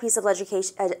critical piece of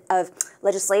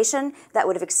legislation that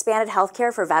would have expanded health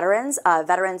care for veterans,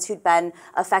 veterans who'd been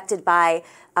affected by,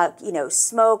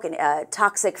 smoke and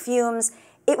toxic fumes.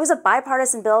 It was a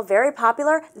bipartisan bill, very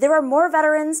popular. There are more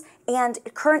veterans and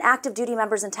current active duty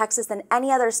members in Texas than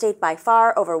any other state by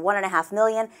far, over 1.5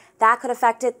 million. That could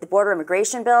affect it. The border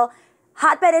immigration bill,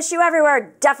 hotbed issue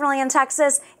everywhere, definitely in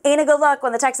Texas. Ain't a good look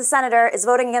when the Texas senator is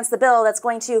voting against the bill that's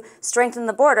going to strengthen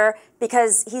the border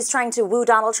because he's trying to woo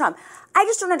Donald Trump. I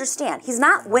just don't understand. He's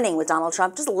not winning with Donald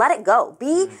Trump. Just let it go.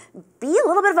 Be a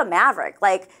little bit of a maverick.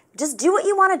 Like, just do what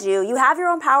you want to do. You have your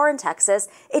own power in Texas.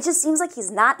 It just seems like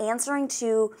he's not answering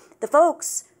to the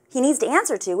folks he needs to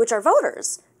answer to, which are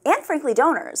voters and, frankly,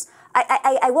 donors.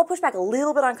 I will push back a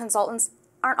little bit on consultants.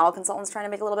 Aren't all consultants trying to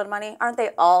make a little bit of money? Aren't they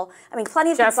all? I mean,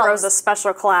 plenty of Jeff consultants Rose a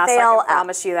special class, I can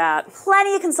promise you that.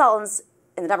 Plenty of consultants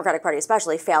in the Democratic Party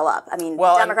especially fail up. I mean,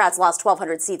 Democrats lost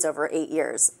 1,200 seats over 8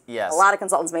 years. Yes. A lot of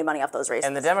consultants made money off those races.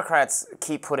 And the Democrats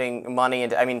keep putting money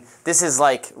into, I mean, this is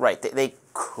like, right, they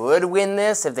could win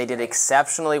this if they did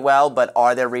exceptionally well, but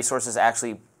are their resources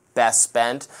actually best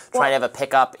spent trying to have a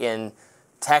pickup in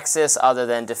Texas other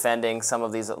than defending some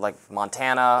of these, like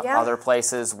Montana, other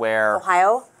places where...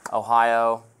 Ohio.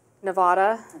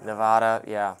 Nevada,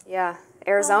 yeah. Yeah.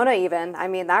 Arizona even. I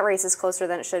mean, that race is closer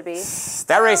than it should be.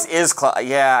 That race is close.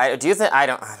 Yeah. Do you think? I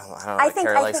don't know if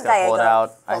Kerry Lake's going to pull it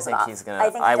out. I think he's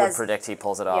going to. I would predict he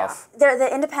pulls it off. The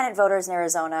independent voters in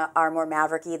Arizona are more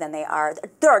mavericky than they are.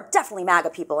 There are definitely MAGA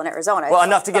people in Arizona. Well,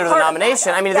 enough to get her the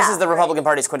nomination. I mean, this is the Republican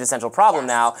Party's quintessential problem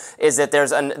now, is that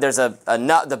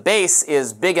the base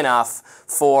is big enough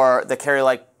for the Kerry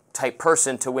Lake type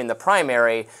person to win the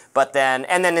primary, but then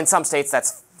in some states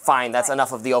that's fine. That's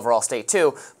enough of the overall state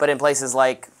too. But in places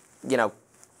like,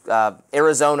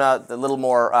 Arizona, a little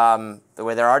more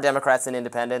where there are Democrats and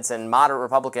independents and moderate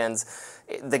Republicans,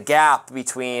 the gap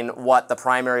between what the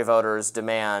primary voters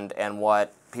demand and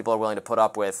what people are willing to put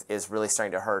up with is really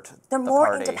starting to hurt There are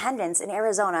more independents in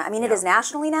Arizona. I mean, it is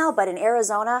nationally now, but in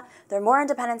Arizona, there are more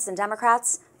independents than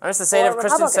Democrats. That's the state of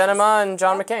Kristen Sinema and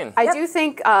John McCain. I do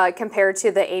think, compared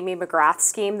to the Amy McGrath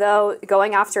scheme, though,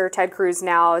 going after Ted Cruz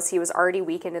now, as he was already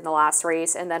weakened in the last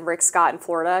race, and then Rick Scott in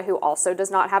Florida, who also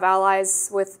does not have allies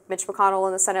with Mitch McConnell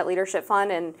in the Senate Leadership Fund,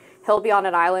 and he'll be on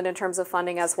an island in terms of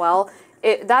funding as well.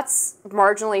 That's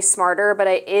marginally smarter, but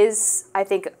it is, I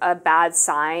think, a bad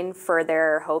sign for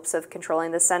their hopes of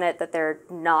controlling the Senate that they're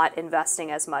not investing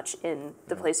as much in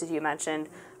the places you mentioned,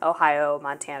 Ohio,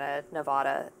 Montana,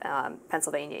 Nevada,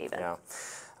 Pennsylvania even. Yeah.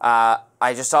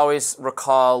 I just always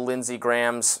recall Lindsey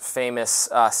Graham's famous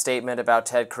statement about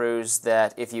Ted Cruz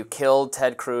that if you killed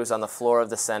Ted Cruz on the floor of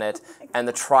the Senate and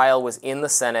the trial was in the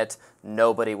Senate,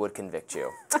 nobody would convict you.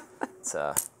 It's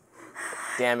a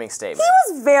damning statement.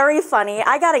 He was very funny.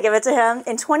 I got to give it to him.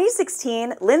 In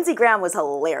 2016, Lindsey Graham was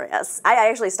hilarious. I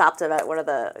actually stopped him at one of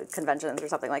the conventions or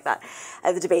something like that,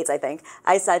 at the debates, I think.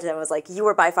 I said to him, I was like, you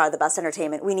were by far the best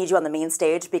entertainment. We need you on the main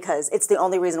stage because it's the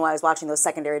only reason why I was watching those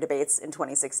secondary debates in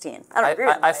 2016. I don't agree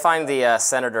with him. I find the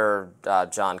Senator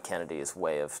John Kennedy's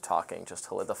way of talking just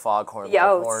the foghorn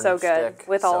so good.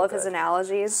 With all of his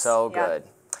analogies. So good.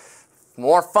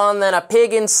 more fun than a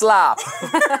pig in slop.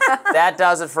 That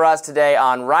does it for us today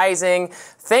on Rising.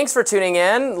 Thanks for tuning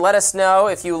in. Let us know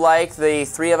if you like the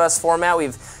three of us format.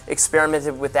 We've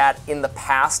experimented with that in the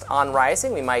past on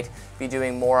Rising. We might be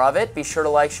doing more of it. Be sure to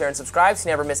like, share, and subscribe so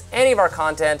you never miss any of our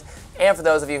content. And for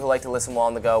those of you who like to listen while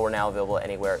on the go, we're now available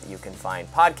anywhere you can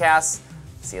find podcasts.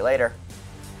 See you later.